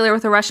unpopular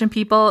with the Russian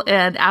people,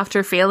 and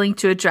after failing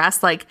to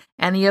address like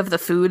any of the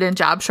food and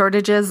job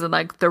shortages and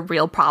like the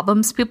real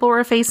problems people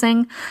were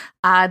facing,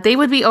 they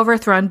would be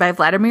overthrown by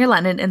Vladimir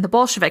Lenin and the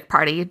Bolshevik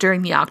Party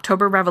during the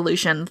October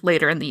Revolution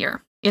later in the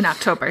year. In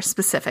October,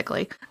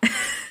 specifically.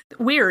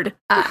 Weird.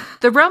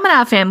 The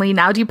Romanov family,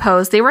 now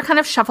deposed, they were kind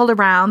of shuffled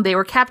around. They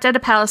were kept at a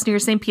palace near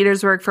St.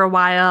 Petersburg for a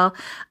while.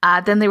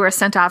 Then they were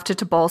sent off to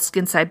Tobolsk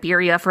in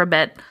Siberia for a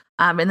bit.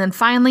 And then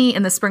finally,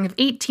 in the spring of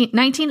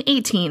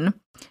 1918,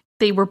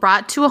 they were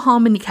brought to a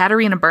home in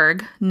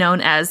Ekaterinburg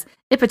known as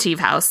Ipatiev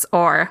House,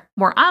 or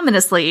more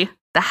ominously,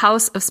 the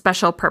House of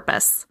Special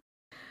Purpose.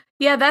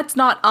 Yeah, that's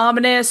not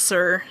ominous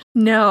or...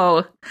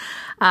 No.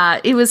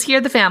 It was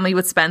here the family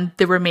would spend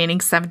the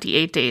remaining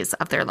 78 days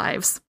of their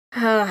lives.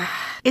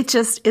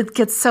 It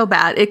gets so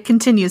bad. It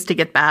continues to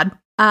get bad.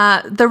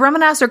 The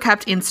Romanovs are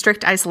kept in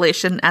strict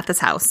isolation at this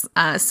house.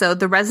 So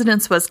the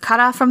residence was cut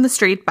off from the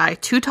street by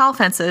 2 tall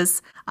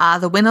fences.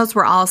 The windows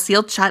were all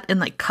sealed shut and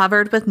like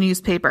covered with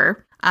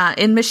newspaper.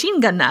 And machine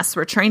gun nests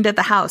were trained at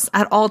the house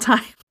at all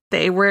times.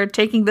 They were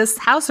taking this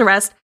house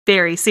arrest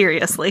very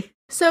seriously.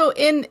 So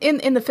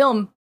in the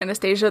film,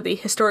 Anastasia, the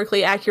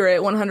historically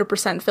accurate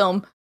 100%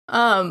 film,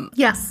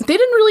 yes, they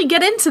didn't really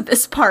get into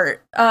this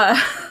part.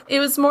 It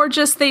was more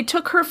just they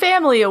took her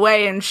family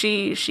away and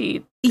she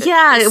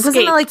yeah, escaped. It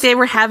wasn't like they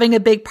were having a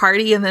big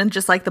party and then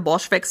just like the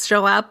Bolsheviks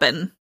show up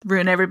and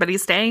ruin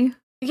everybody's day.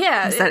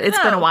 Yeah, It's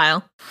been a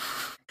while.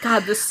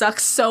 God, this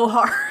sucks so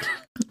hard.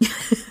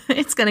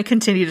 It's going to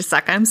continue to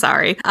suck. I'm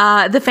sorry.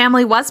 The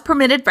family was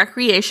permitted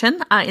recreation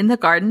in the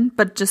garden,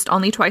 but just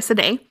only twice a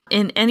day.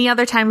 In any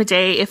other time of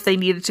day, if they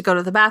needed to go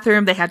to the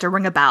bathroom, they had to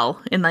ring a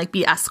bell and like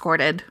be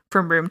escorted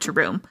from room to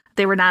room.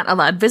 They were not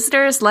allowed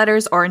visitors,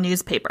 letters, or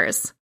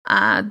newspapers.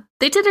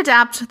 They did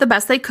adapt the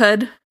best they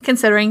could,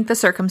 considering the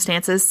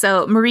circumstances.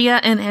 So Maria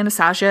and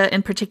Anastasia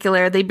in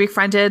particular, they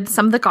befriended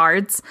some of the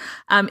guards.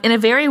 In a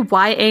very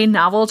YA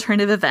novel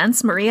turn of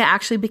events, Maria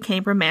actually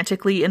became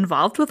romantically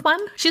involved with one.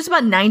 She was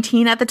about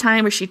 19 at the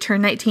time, or she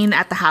turned 19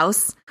 at the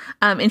house.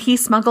 And he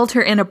smuggled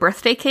her in a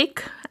birthday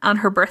cake on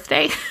her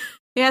birthday.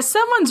 Yeah,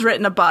 someone's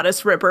written a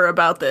bodice ripper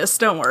about this,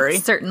 don't worry.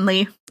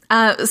 Certainly.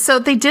 So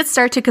they did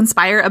start to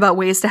conspire about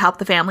ways to help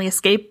the family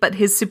escape, but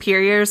his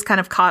superiors kind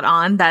of caught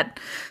on that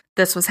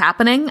this was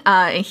happening.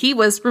 He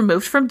was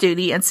removed from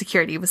duty and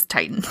security was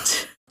tightened.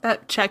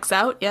 That checks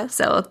out, yes.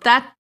 So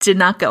that did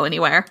not go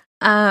anywhere.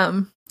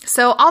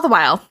 So all the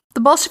while,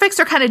 the Bolsheviks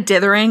are kind of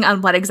dithering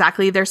on what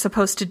exactly they're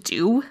supposed to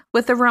do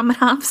with the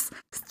Romanovs.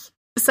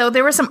 So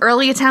there were some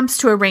early attempts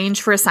to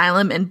arrange for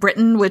asylum in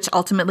Britain, which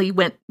ultimately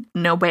went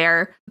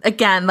nowhere.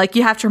 Again, like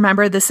you have to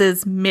remember, this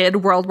is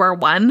mid-World War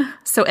I,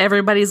 so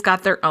everybody's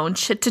got their own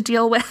shit to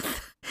deal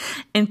with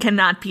and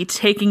cannot be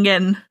taking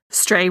in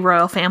stray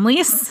royal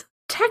families.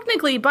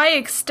 Technically, by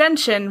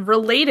extension,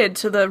 related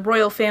to the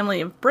royal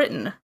family of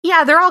Britain.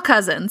 Yeah, they're all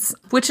cousins,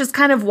 which is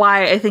kind of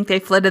why I think they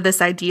fled to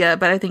this idea,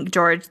 but I think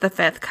George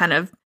V kind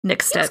of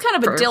nixed it. He was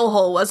kind of a dill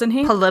hole, wasn't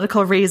he?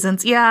 Political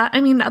reasons. Yeah,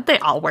 I mean, they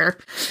all were.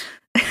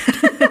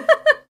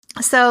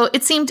 So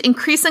it seemed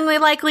increasingly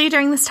likely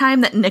during this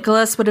time that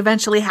Nicholas would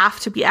eventually have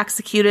to be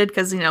executed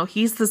because, you know,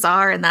 he's the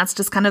Tsar and that's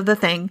just kind of the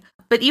thing.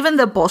 But even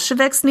the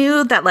Bolsheviks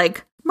knew that,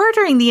 like,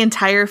 murdering the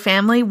entire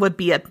family would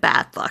be a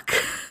bad look.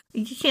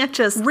 You can't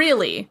just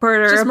really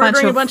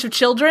murdering a bunch of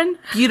children,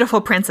 beautiful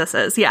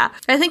princesses. Yeah,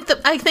 I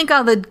think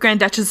all the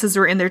Grand Duchesses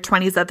were in their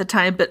 20s at the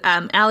time, but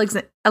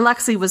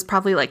Alexei was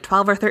probably like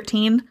 12 or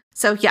 13.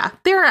 So yeah,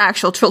 there are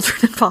actual children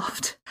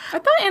involved. I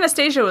thought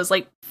Anastasia was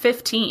like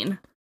 15.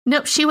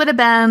 Nope, she would have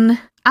been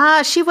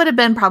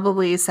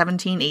probably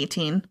 17,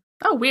 18.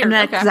 Oh, weird. I'm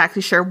not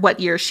exactly sure what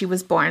year she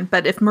was born,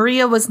 but if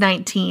Maria was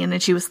 19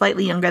 and she was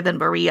slightly younger than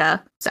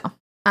Maria, so.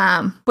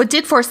 What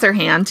did force their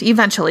hand,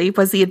 eventually,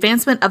 was the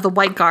advancement of the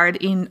White Guard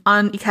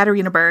on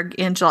Ekaterinburg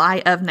in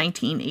July of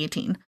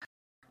 1918.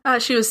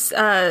 She was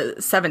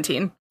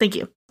 17. Thank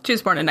you. She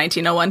was born in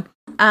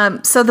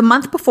 1901. So the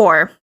month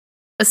before,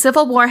 a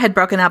civil war had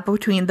broken out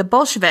between the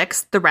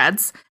Bolsheviks, the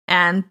Reds,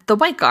 and the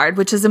White Guard,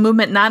 which is a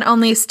movement not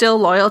only still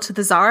loyal to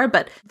the Tsar,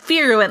 but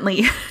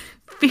virulently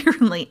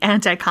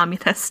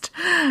anti-communist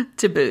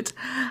to boot.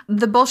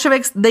 The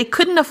Bolsheviks, they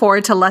couldn't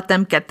afford to let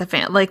them get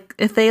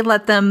if they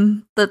let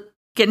them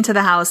get into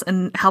the house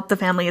and help the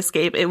family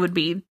escape, it would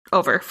be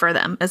over for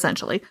them,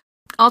 essentially.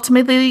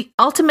 Ultimately,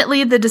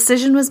 the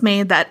decision was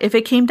made that if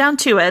it came down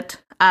to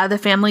it, the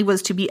family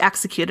was to be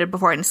executed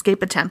before an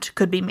escape attempt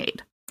could be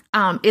made.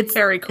 It's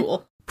very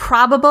cool.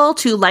 Probable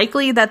to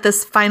likely that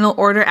this final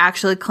order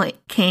actually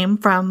came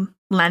from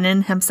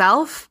Lenin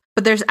himself,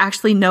 but there's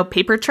actually no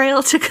paper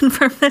trail to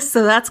confirm this,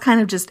 so that's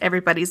kind of just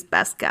everybody's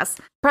best guess.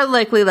 Probably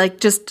likely, like,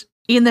 just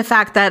in the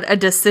fact that a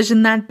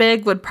decision that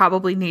big would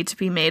probably need to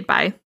be made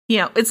by,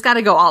 it's got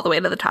to go all the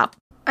way to the top.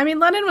 I mean,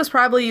 Lenin was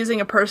probably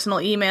using a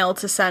personal email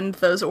to send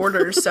those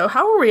orders, so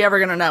how are we ever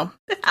going to know?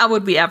 How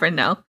would we ever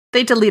know?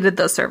 They deleted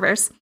those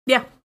servers.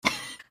 Yeah.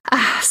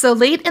 So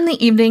late in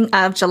the evening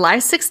of July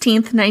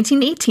 16th,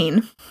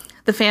 1918,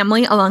 The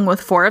family, along with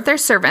 4 of their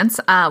servants,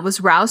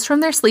 was roused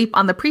from their sleep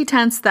on the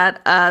pretense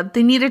that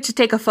they needed to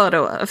take a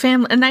photo,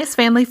 a nice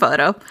family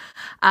photo,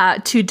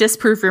 to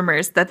disprove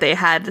rumors that they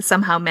had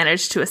somehow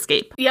managed to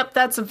escape. Yep,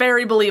 that's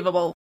very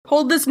believable.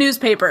 Hold this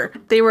newspaper.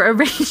 They were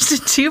arranged in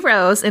 2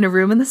 rows in a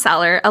room in the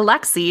cellar.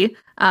 Alexei,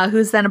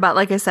 who's then about,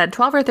 like I said,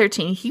 12 or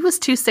 13, he was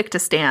too sick to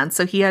stand,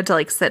 so he had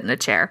to, sit in a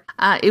chair.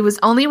 It was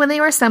only when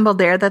they were assembled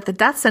there that the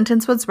death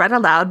sentence was read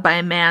aloud by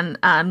a man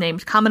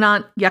named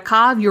Commandant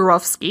Yakov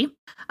Yurovsky,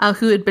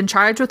 who had been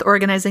charged with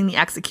organizing the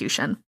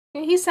execution.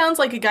 He sounds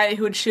like a guy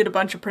who would shoot a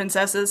bunch of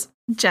princesses.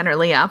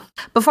 Generally, yeah.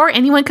 Before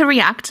anyone could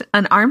react,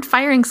 an armed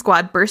firing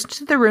squad burst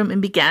into the room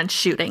and began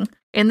shooting.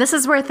 And this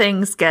is where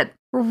things get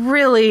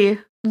really,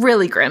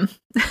 really grim.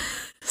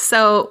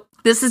 So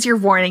this is your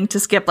warning to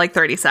skip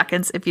 30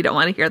 seconds if you don't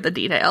want to hear the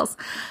details.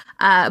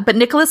 But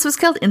Nicholas was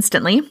killed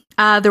instantly.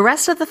 The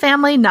rest of the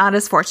family, not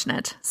as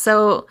fortunate.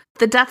 So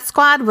the death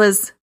squad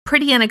was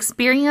pretty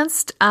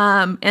inexperienced,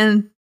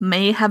 and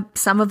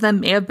some of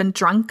them may have been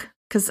drunk.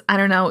 Because, I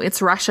don't know,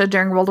 it's Russia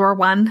during World War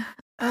I.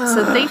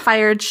 So they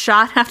fired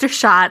shot after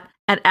shot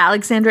at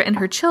Alexandra and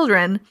her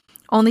children,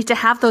 only to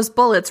have those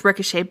bullets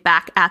ricochet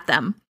back at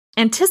them.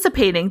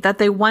 Anticipating that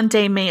they one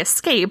day may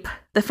escape,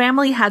 the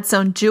family had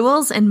sewn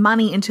jewels and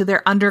money into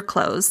their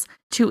underclothes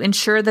to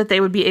ensure that they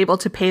would be able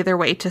to pay their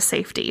way to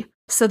safety.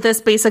 So this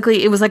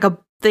basically, it was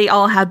they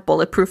all had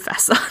bulletproof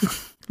vests on,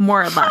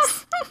 more or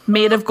less,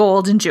 made of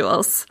gold and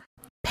jewels.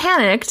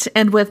 Panicked,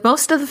 and with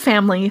most of the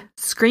family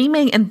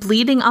screaming and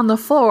bleeding on the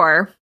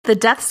floor, the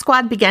death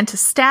squad began to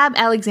stab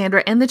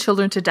Alexandra and the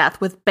children to death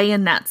with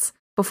bayonets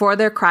before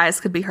their cries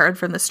could be heard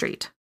from the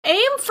street.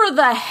 Aim for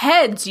the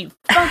heads, you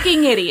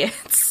fucking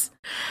idiots.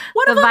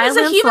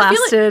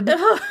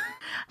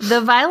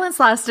 The violence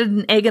lasted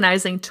an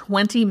agonizing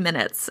 20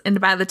 minutes,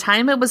 and by the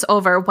time it was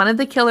over, one of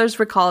the killers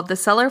recalled the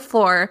cellar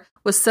floor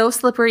was so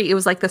slippery it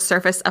was like the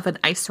surface of an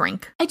ice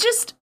rink.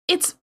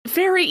 It's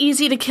very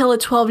easy to kill a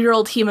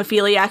 12-year-old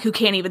hemophiliac who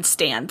can't even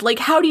stand.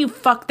 How do you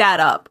fuck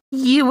that up?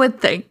 You would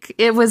think.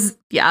 It was,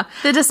 yeah.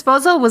 The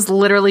disposal was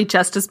literally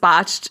just as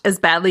botched as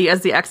badly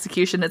as the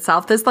execution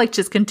itself. This,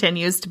 just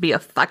continues to be a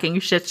fucking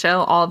shit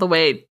show all the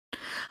way to the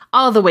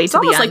end. It's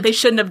almost like they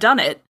shouldn't have done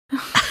it.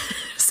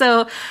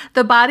 So,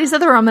 the bodies of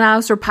the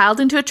Romanovs were piled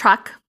into a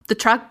truck. The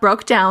truck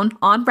broke down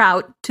en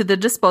route to the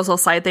disposal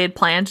site they had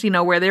planned,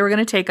 where they were going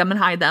to take them and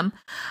hide them.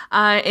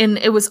 And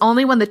it was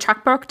only when the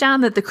truck broke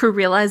down that the crew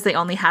realized they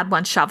only had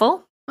one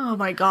shovel. Oh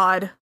my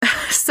God.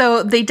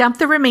 So they dumped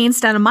the remains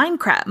down a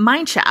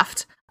mine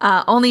shaft,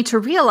 only to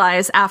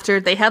realize after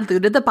they had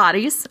looted the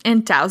bodies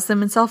and doused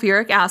them in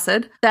sulfuric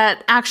acid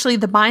that actually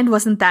the mine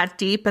wasn't that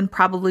deep and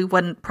probably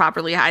wouldn't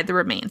properly hide the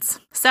remains.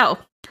 So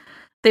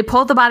they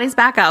pulled the bodies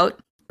back out,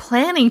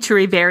 planning to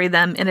rebury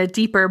them in a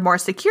deeper, more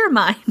secure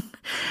mine.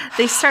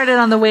 They started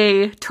on the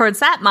way towards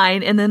that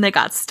mine, and then they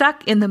got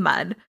stuck in the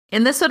mud.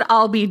 And this would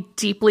all be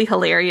deeply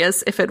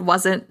hilarious if it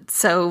wasn't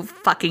so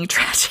fucking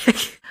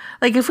tragic.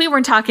 If we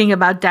weren't talking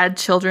about dead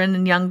children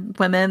and young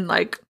women,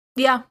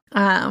 yeah.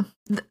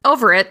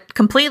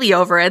 Completely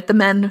over it, the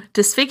men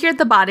disfigured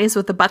the bodies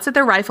with the butts of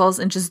their rifles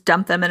and just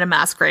dumped them in a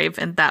mass grave,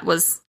 and that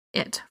was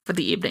it for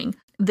the evening.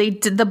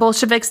 The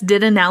Bolsheviks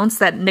did announce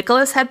that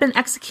Nicholas had been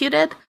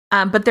executed,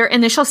 but their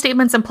initial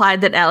statements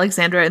implied that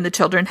Alexandra and the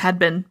children had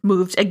been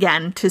moved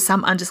again to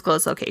some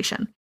undisclosed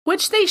location.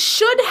 Which they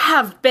should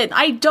have been.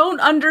 I don't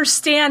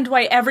understand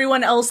why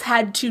everyone else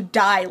had to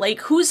die.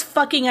 Whose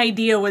fucking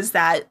idea was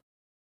that?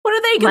 What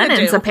are they going to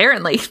do? Lenin's,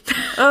 apparently.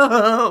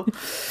 Oh.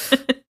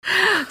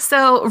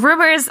 So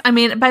rumors,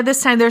 by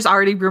this time there's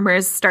already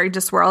rumors starting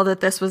to swirl that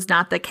this was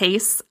not the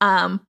case.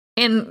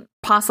 And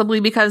possibly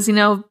because,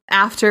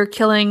 after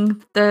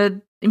killing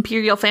the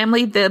imperial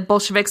family, the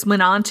Bolsheviks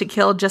went on to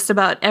kill just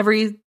about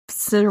every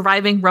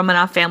surviving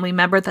Romanov family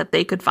member that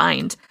they could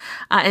find.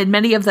 And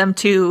many of them,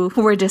 too,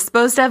 who were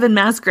disposed of in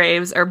mass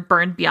graves or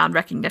burned beyond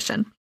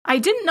recognition. I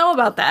didn't know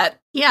about that.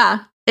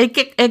 Yeah,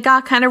 it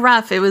got kind of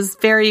rough. It was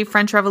very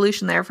French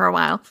Revolution there for a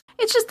while.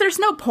 It's just, there's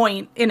no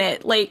point in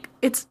it.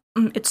 It's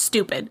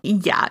stupid.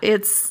 Yeah,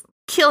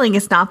 killing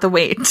is not the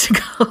way to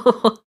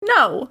go.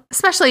 No.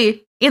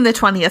 Especially in the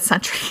 20th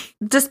century.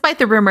 Despite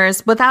the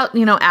rumors, without,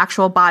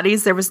 actual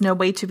bodies, there was no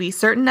way to be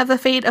certain of the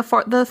fate of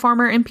the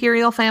former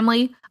imperial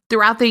family.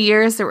 Throughout the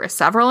years, there were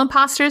several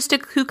imposters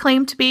who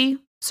claimed to be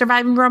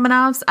surviving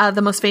Romanovs,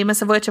 the most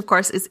famous of which, of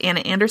course, is Anna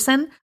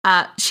Anderson.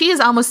 She is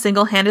almost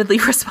single-handedly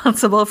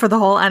responsible for the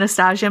whole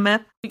Anastasia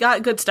myth. We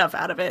got good stuff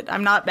out of it.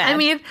 I'm not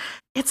mad.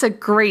 It's a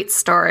great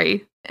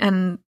story,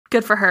 and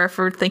good for her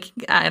for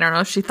thinking, I don't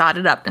know if she thought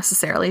it up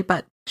necessarily,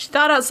 but she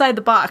thought outside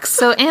the box.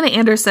 So Anna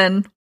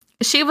Anderson,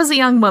 she was a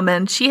young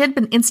woman. She had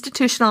been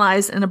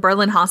institutionalized in a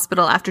Berlin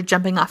hospital after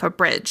jumping off a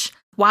bridge.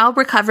 While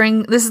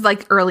recovering, this is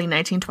early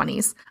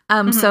 1920s.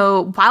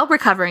 So while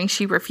recovering,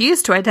 she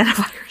refused to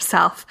identify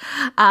herself.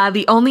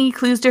 The only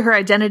clues to her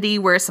identity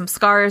were some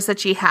scars that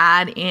she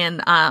had,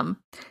 and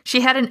she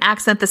had an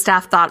accent the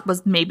staff thought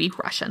was maybe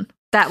Russian.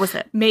 That was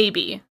it.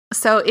 Maybe.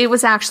 So it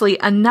was actually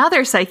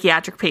another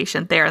psychiatric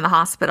patient there in the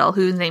hospital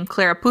who's named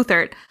Clara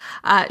Puthert.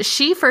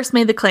 She first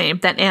made the claim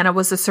that Anna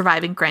was a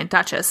surviving Grand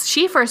Duchess.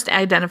 She first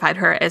identified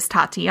her as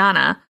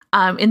Tatiana,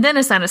 and then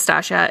as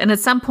Anastasia. And at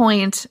some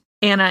point,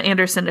 Anna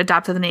Anderson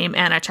adopted the name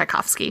Anna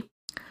Tchaikovsky.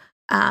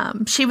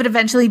 She would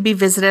eventually be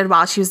visited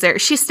while she was there.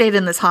 She stayed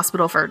in this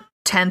hospital for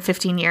 10,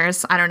 15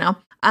 years. I don't know.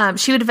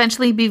 She would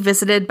eventually be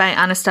visited by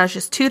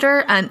Anastasia's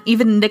tutor and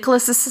even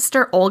Nicholas's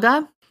sister,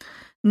 Olga.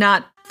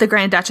 Not the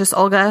Grand Duchess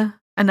Olga.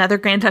 Another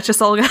Grand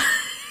Duchess Olga.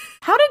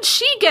 How did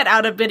she get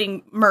out of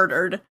being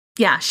murdered?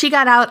 Yeah, she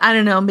got out. I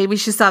don't know. Maybe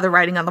she saw the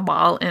writing on the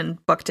wall and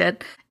booked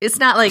it. It's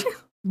not like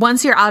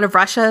once you're out of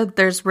Russia,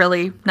 there's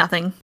really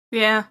nothing.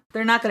 Yeah.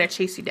 They're not going to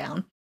chase you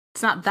down.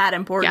 It's not that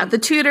important. Yeah, the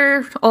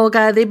tutor,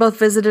 Olga, they both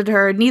visited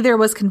her. Neither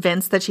was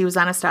convinced that she was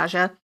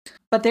Anastasia.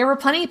 But there were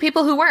plenty of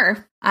people who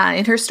were.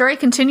 And her story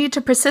continued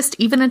to persist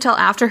even until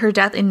after her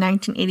death in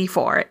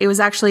 1984. It was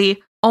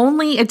actually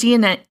only a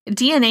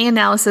DNA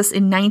analysis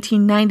in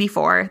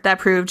 1994 that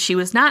proved she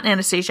was not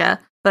Anastasia,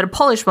 but a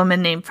Polish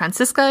woman named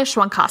Franziska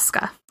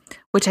Szwankowska,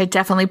 which I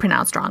definitely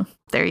pronounced wrong.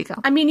 There you go.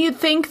 I mean, you'd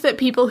think that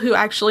people who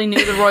actually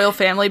knew the royal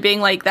family being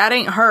like, that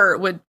ain't her,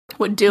 would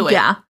do it.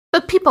 Yeah,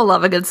 but people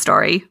love a good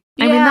story.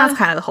 I mean, that's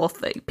kind of the whole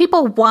thing.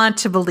 People want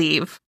to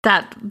believe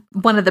that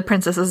one of the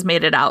princesses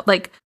made it out.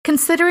 Like,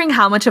 considering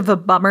how much of a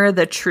bummer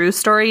the true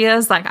story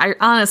is, like, I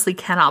honestly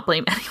cannot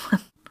blame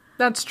anyone.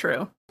 That's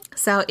true.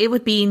 So it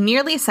would be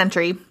nearly a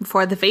century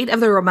before the fate of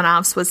the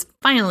Romanovs was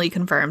finally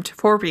confirmed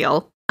for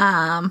real.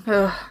 And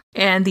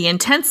the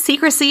intense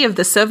secrecy of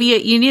the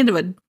Soviet Union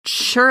would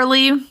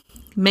surely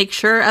make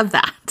sure of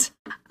that.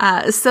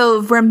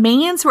 So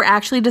remains were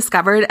actually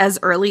discovered as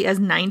early as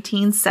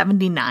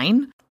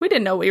 1979. We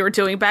didn't know what we were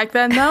doing back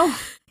then, though.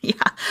 Yeah.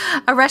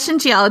 A Russian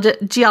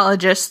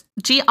geologist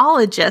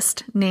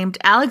named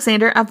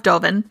Alexander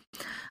Avdovin.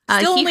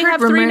 Still only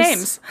have 3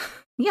 names.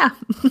 Yeah.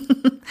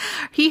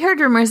 He heard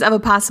rumors of a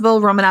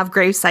possible Romanov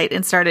gravesite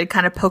and started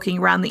kind of poking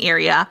around the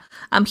area.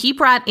 He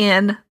brought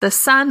in the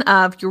son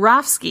of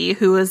Yurovsky,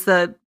 who was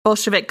the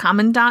Bolshevik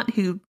commandant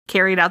who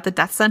carried out the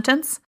death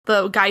sentence.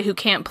 The guy who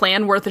can't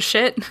plan worth a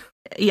shit.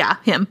 Yeah,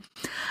 him.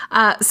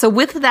 So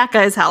with that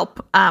guy's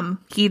help,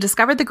 he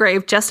discovered the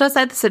grave just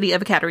outside the city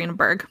of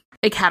Ekaterinburg.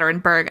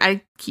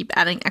 I keep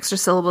adding extra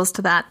syllables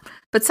to that.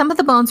 But some of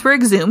the bones were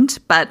exhumed,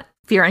 but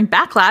fearing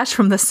backlash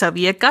from the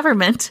Soviet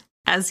government,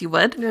 as you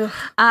would,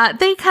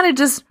 they kind of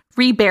just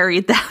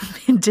reburied them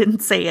and didn't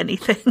say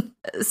anything.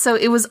 So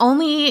it was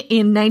only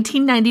in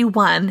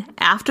 1991,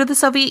 after the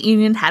Soviet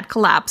Union had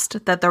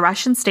collapsed, that the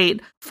Russian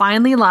state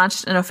finally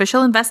launched an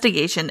official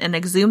investigation and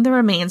exhumed the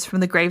remains from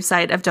the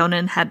gravesite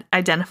Avdovin had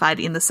identified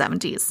in the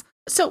 70s.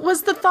 So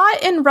was the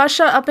thought in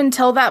Russia up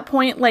until that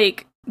point,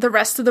 like, the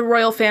rest of the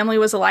royal family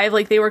was alive,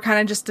 like they were kind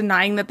of just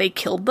denying that they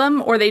killed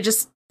them, or they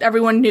just,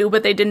 everyone knew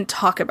but they didn't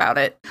talk about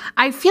it?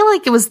 I feel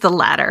like it was the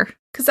latter.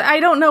 Because I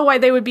don't know why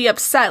they would be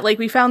upset. Like,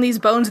 we found these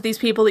bones of these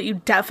people that you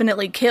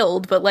definitely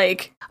killed, but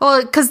like...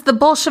 Well, because the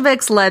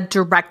Bolsheviks led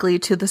directly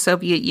to the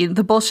Soviet Union.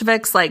 The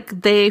Bolsheviks,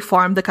 like, they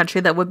formed the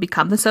country that would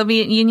become the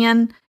Soviet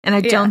Union. And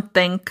I don't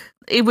think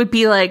it would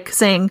be like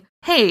saying,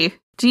 hey,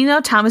 do you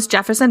know Thomas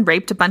Jefferson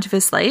raped a bunch of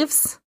his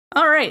slaves?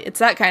 All right, it's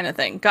that kind of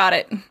thing. Got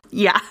it.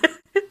 Yeah.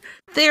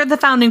 They're the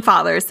founding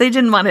fathers. They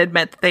didn't want to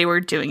admit that they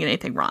were doing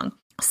anything wrong.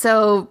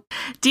 So,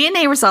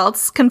 DNA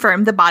results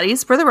confirmed the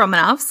bodies were the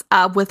Romanovs,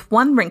 with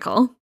one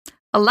wrinkle.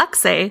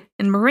 Alexei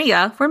and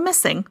Maria were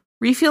missing,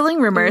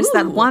 refueling rumors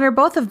that one or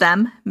both of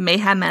them may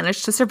have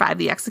managed to survive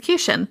the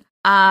execution.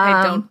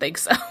 I don't think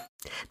so.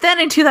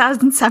 Then in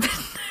 2007,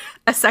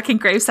 a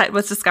second gravesite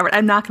was discovered.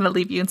 I'm not going to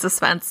leave you in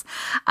suspense.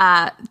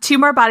 2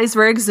 more bodies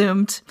were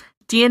exhumed.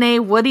 DNA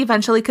would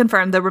eventually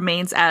confirm the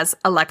remains as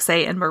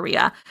Alexei and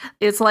Maria.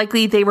 It's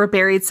likely they were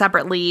buried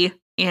separately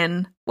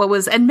in what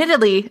was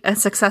admittedly a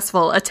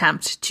successful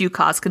attempt to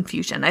cause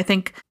confusion. I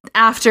think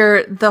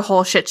after the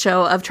whole shit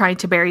show of trying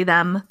to bury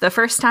them the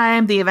first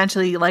time, they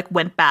eventually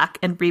went back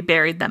and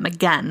reburied them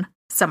again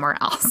somewhere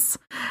else.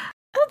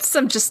 That's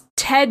some just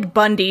Ted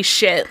Bundy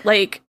shit.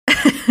 Like,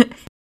 leave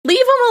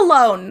them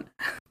alone.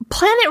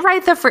 Plan it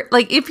right the first.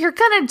 Like, if you're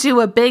gonna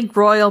do a big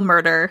royal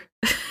murder,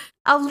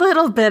 a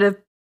little bit of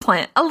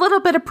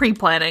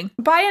pre-planning.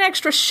 Buy an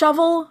extra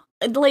shovel.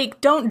 Like,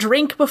 don't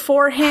drink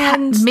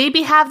beforehand.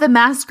 Maybe have the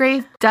mass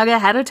grave dug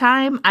ahead of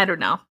time. I don't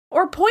know.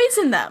 Or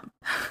poison them.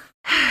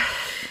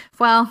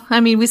 Well, I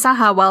mean, we saw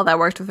how well that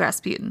worked with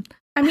Rasputin.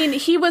 I mean,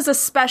 he was a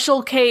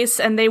special case,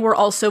 and they were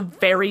also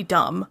very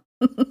dumb.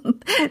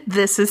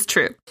 This is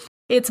true.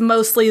 It's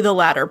mostly the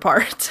latter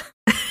part.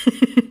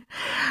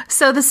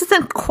 So this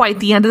isn't quite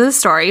the end of the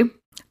story.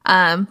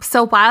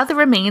 So while the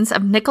remains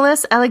of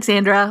Nicholas,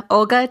 Alexandra,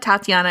 Olga,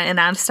 Tatiana, and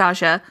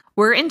Anastasia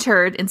were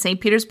interred in St.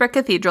 Petersburg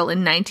Cathedral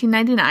in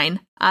 1999,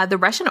 the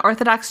Russian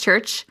Orthodox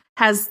Church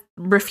has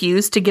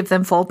refused to give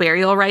them full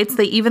burial rights.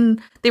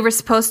 They were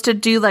supposed to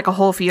do a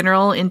whole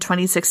funeral in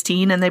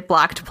 2016, and they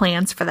blocked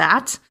plans for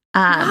that.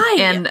 Why?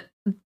 And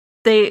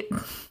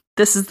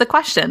this is the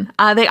question.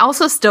 They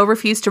also still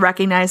refuse to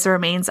recognize the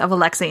remains of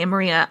Alexei and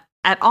Maria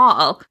at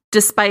all,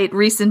 despite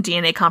recent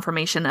DNA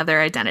confirmation of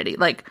their identity,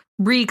 like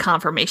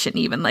reconfirmation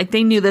even. Like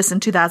they knew this in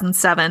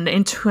 2007.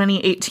 In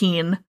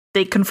 2018,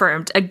 they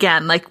confirmed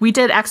again, like we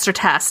did extra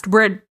test.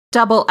 We're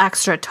double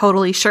extra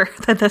totally sure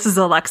that this is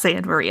Alexei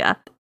and Maria,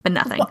 but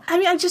nothing. Well, I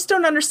mean, I just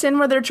don't understand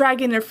where they're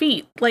dragging their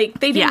feet. Like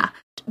they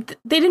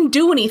didn't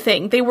do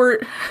anything. They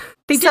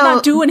did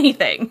not do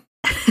anything.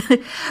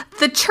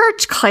 The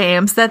church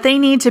claims that they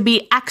need to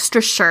be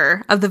extra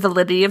sure of the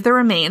validity of the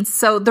remains.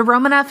 So the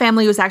Romanov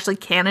family was actually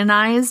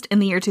canonized in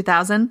the year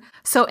 2000.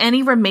 So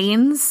any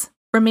remaining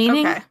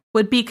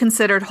would be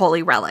considered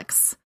holy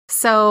relics.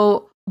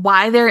 So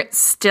why they're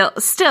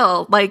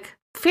still like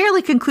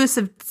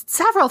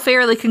several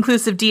fairly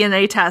conclusive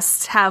DNA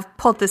tests have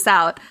pulled this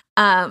out.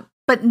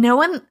 But no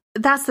one,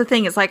 that's the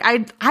thing, is like,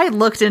 I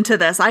looked into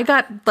this. I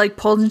got like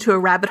pulled into a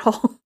rabbit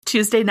hole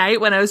Tuesday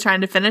night when I was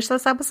trying to finish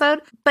this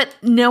episode, but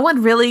no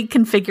one really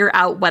can figure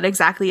out what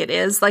exactly it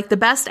is. Like the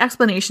best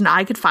explanation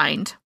I could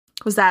find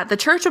was that the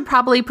church would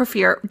probably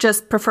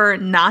prefer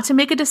not to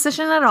make a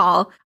decision at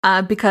all,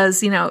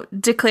 because,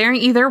 declaring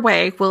either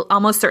way will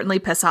almost certainly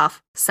piss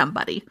off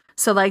somebody.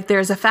 So like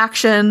there's a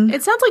faction.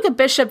 It sounds like a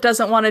bishop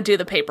doesn't want to do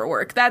the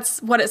paperwork.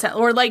 That's what it sounds.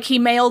 Or like he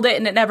mailed it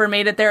and it never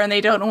made it there and they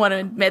don't want to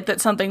admit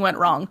that something went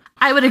wrong.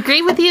 I would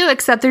agree with you,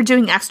 except they're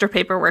doing extra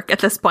paperwork at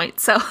this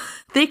point. So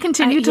they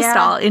continue to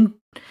stall. In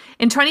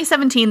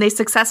 2017, they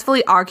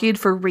successfully argued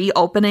for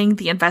reopening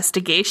the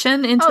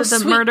investigation into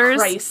the murders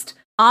Christ.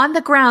 On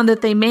the ground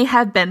that they may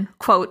have been,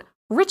 quote,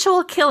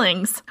 ritual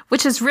killings,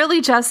 which is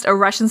really just a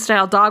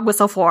Russian-style dog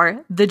whistle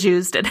for the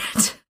Jews did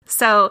it.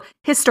 So,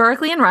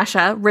 historically in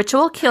Russia,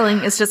 ritual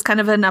killing is just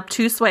kind of an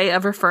obtuse way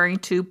of referring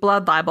to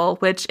blood libel,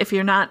 which, if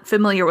you're not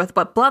familiar with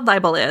what blood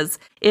libel is,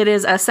 it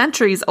is a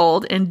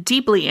centuries-old and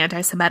deeply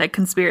anti-Semitic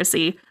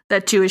conspiracy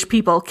that Jewish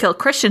people kill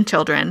Christian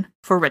children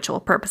for ritual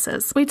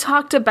purposes. We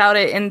talked about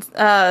it in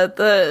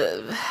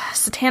the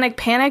Satanic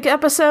Panic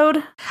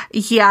episode.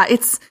 Yeah,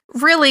 it's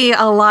really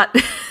a lot.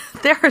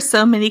 There are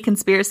so many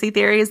conspiracy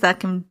theories that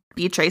can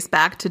be traced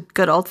back to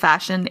good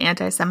old-fashioned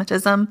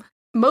anti-Semitism.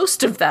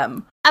 Most of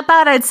them.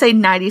 About, I'd say,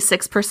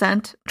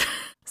 96%.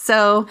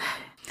 So,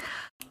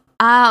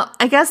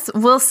 I guess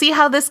we'll see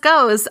how this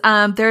goes.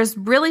 There's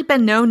really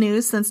been no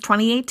news since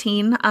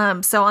 2018.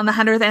 So on the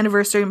 100th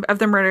anniversary of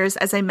the murders,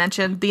 as I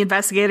mentioned, the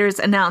investigators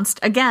announced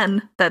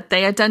again that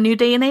they had done new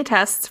DNA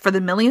tests for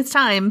the millionth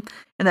time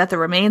and that the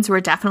remains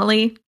were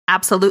definitely,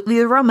 absolutely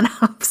the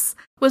Romanovs.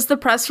 Was the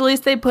press release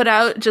they put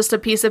out just a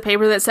piece of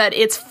paper that said,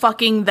 it's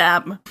fucking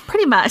them?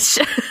 Pretty much.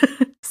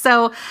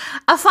 So,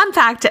 a fun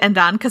fact to end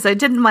on, because I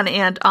didn't want to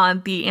end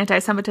on the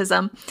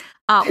anti-Semitism.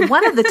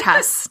 One of the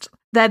tests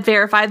that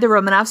verified the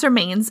Romanovs'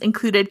 remains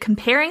included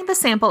comparing the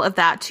sample of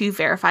that to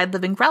verified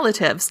living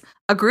relatives,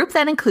 a group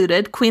that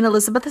included Queen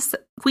Elizabeth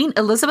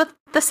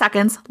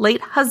II's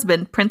late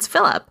husband, Prince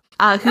Philip,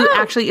 who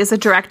actually is a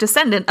direct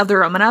descendant of the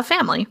Romanov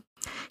family.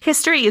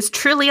 History is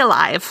truly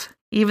alive,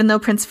 even though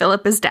Prince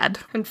Philip is dead.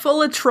 And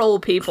full of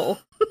troll people.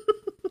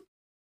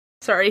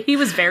 Sorry, he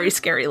was very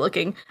scary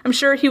looking. I'm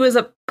sure he was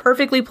a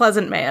perfectly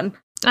pleasant man.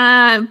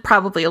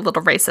 Probably a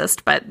little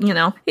racist, but,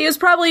 He was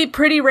probably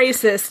pretty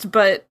racist,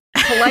 but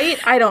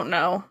polite? I don't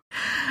know.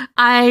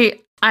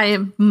 I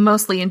am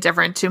mostly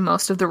indifferent to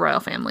most of the royal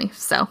family,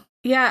 so.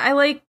 Yeah, I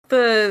like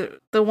the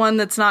one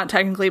that's not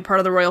technically part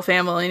of the royal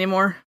family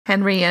anymore.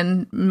 Henry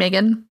and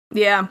Meghan.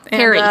 Yeah.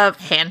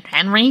 And,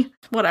 Henry?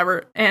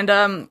 Whatever.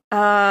 And,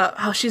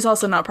 she's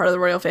also not part of the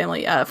royal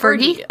family.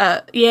 Fergie?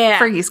 Yeah.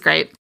 Fergie's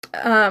great.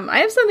 I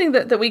have something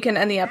that we can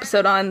end the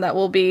episode on that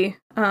will be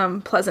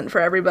pleasant for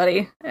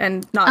everybody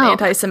and not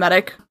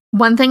anti-Semitic.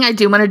 One thing I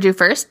do want to do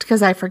first,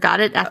 because I forgot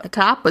it at the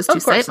top, was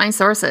to cite my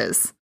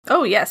sources.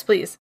 Oh, yes,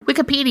 please.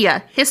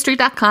 Wikipedia,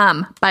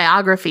 History.com,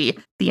 Biography,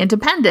 The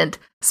Independent,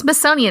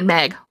 Smithsonian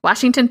Mag,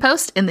 Washington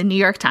Post, and the New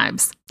York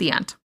Times. The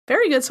end.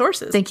 Very good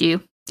sources. Thank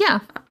you. Yeah.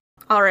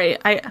 All right.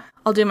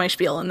 I'll do my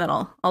spiel and then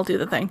I'll do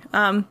the thing.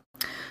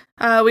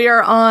 We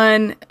are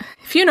on,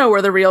 if you know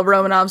where the real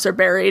Romanovs are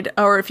buried,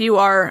 or if you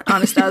are,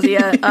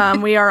 Anastasia,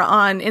 we are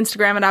on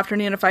Instagram at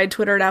Afternoonified,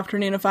 Twitter at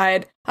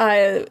Afternoonified,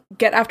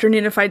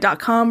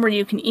 getafternoonified.com, where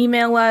you can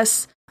email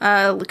us,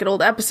 look at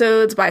old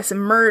episodes, buy some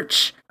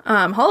merch.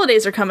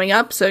 Holidays are coming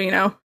up,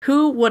 so,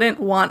 who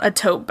wouldn't want a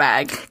tote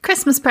bag?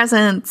 Christmas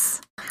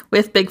presents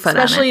with Bigfoot on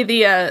it. Especially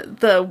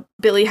the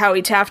Billy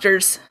Howie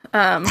Tafters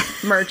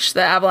merch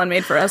that Avalon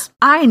made for us.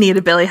 I need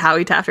a Billy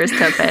Howie Tafters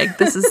tote bag.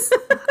 This is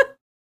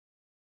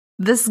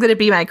going to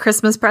be my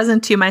Christmas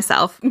present to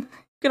myself. You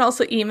can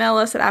also email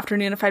us at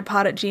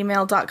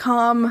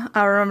afternoonifiedpod@gmail.com.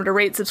 Remember to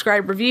rate,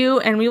 subscribe,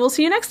 review, and we will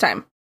see you next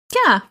time.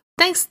 Yeah.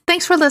 Thanks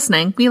for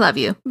listening. We love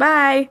you.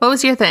 Bye. What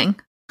was your thing?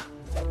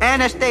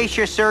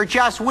 Anastasia, sir,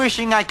 just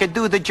wishing I could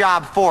do the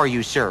job for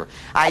you, sir.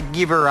 I'd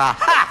give her a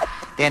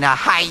ha, then a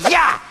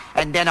hi-ya,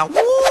 and then a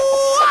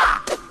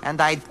woo-ah,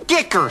 and I'd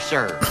kick her,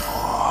 sir.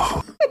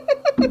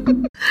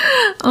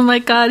 Oh my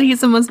god, he's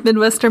the most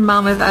Midwestern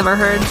mom I've ever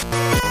heard.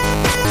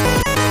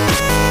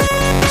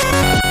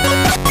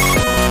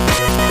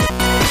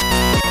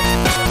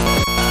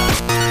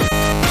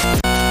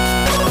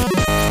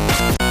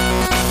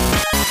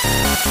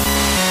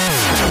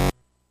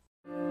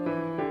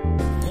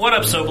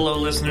 So Below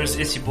listeners?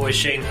 It's your boy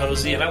Shane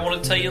Hosey, and I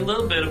want to tell you a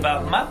little bit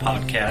about my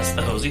podcast,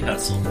 The Hosey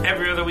Hustle.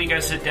 Every other week I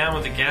sit down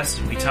with a guest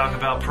and we talk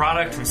about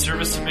product and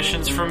service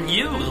submissions from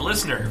you, the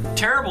listener.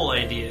 Terrible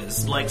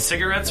ideas, like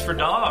cigarettes for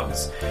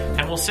dogs.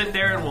 And we'll sit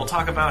there and we'll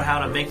talk about how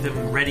to make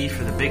them ready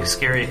for the big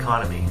scary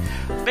economy.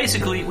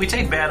 Basically, we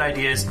take bad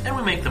ideas and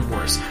we make them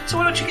worse. So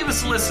why don't you give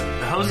us a listen?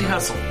 The Hosey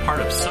Hustle, part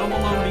of So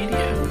Below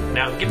Media.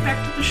 Now get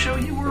back to the show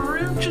you were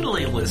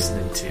originally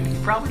listening to. You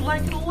probably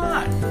like it a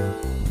lot.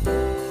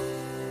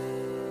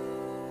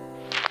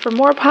 For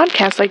more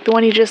podcasts like the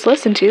one you just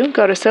listened to,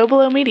 go to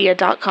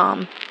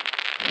SoBelowMedia.com.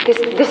 This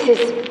is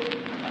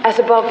As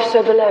Above,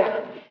 So Below.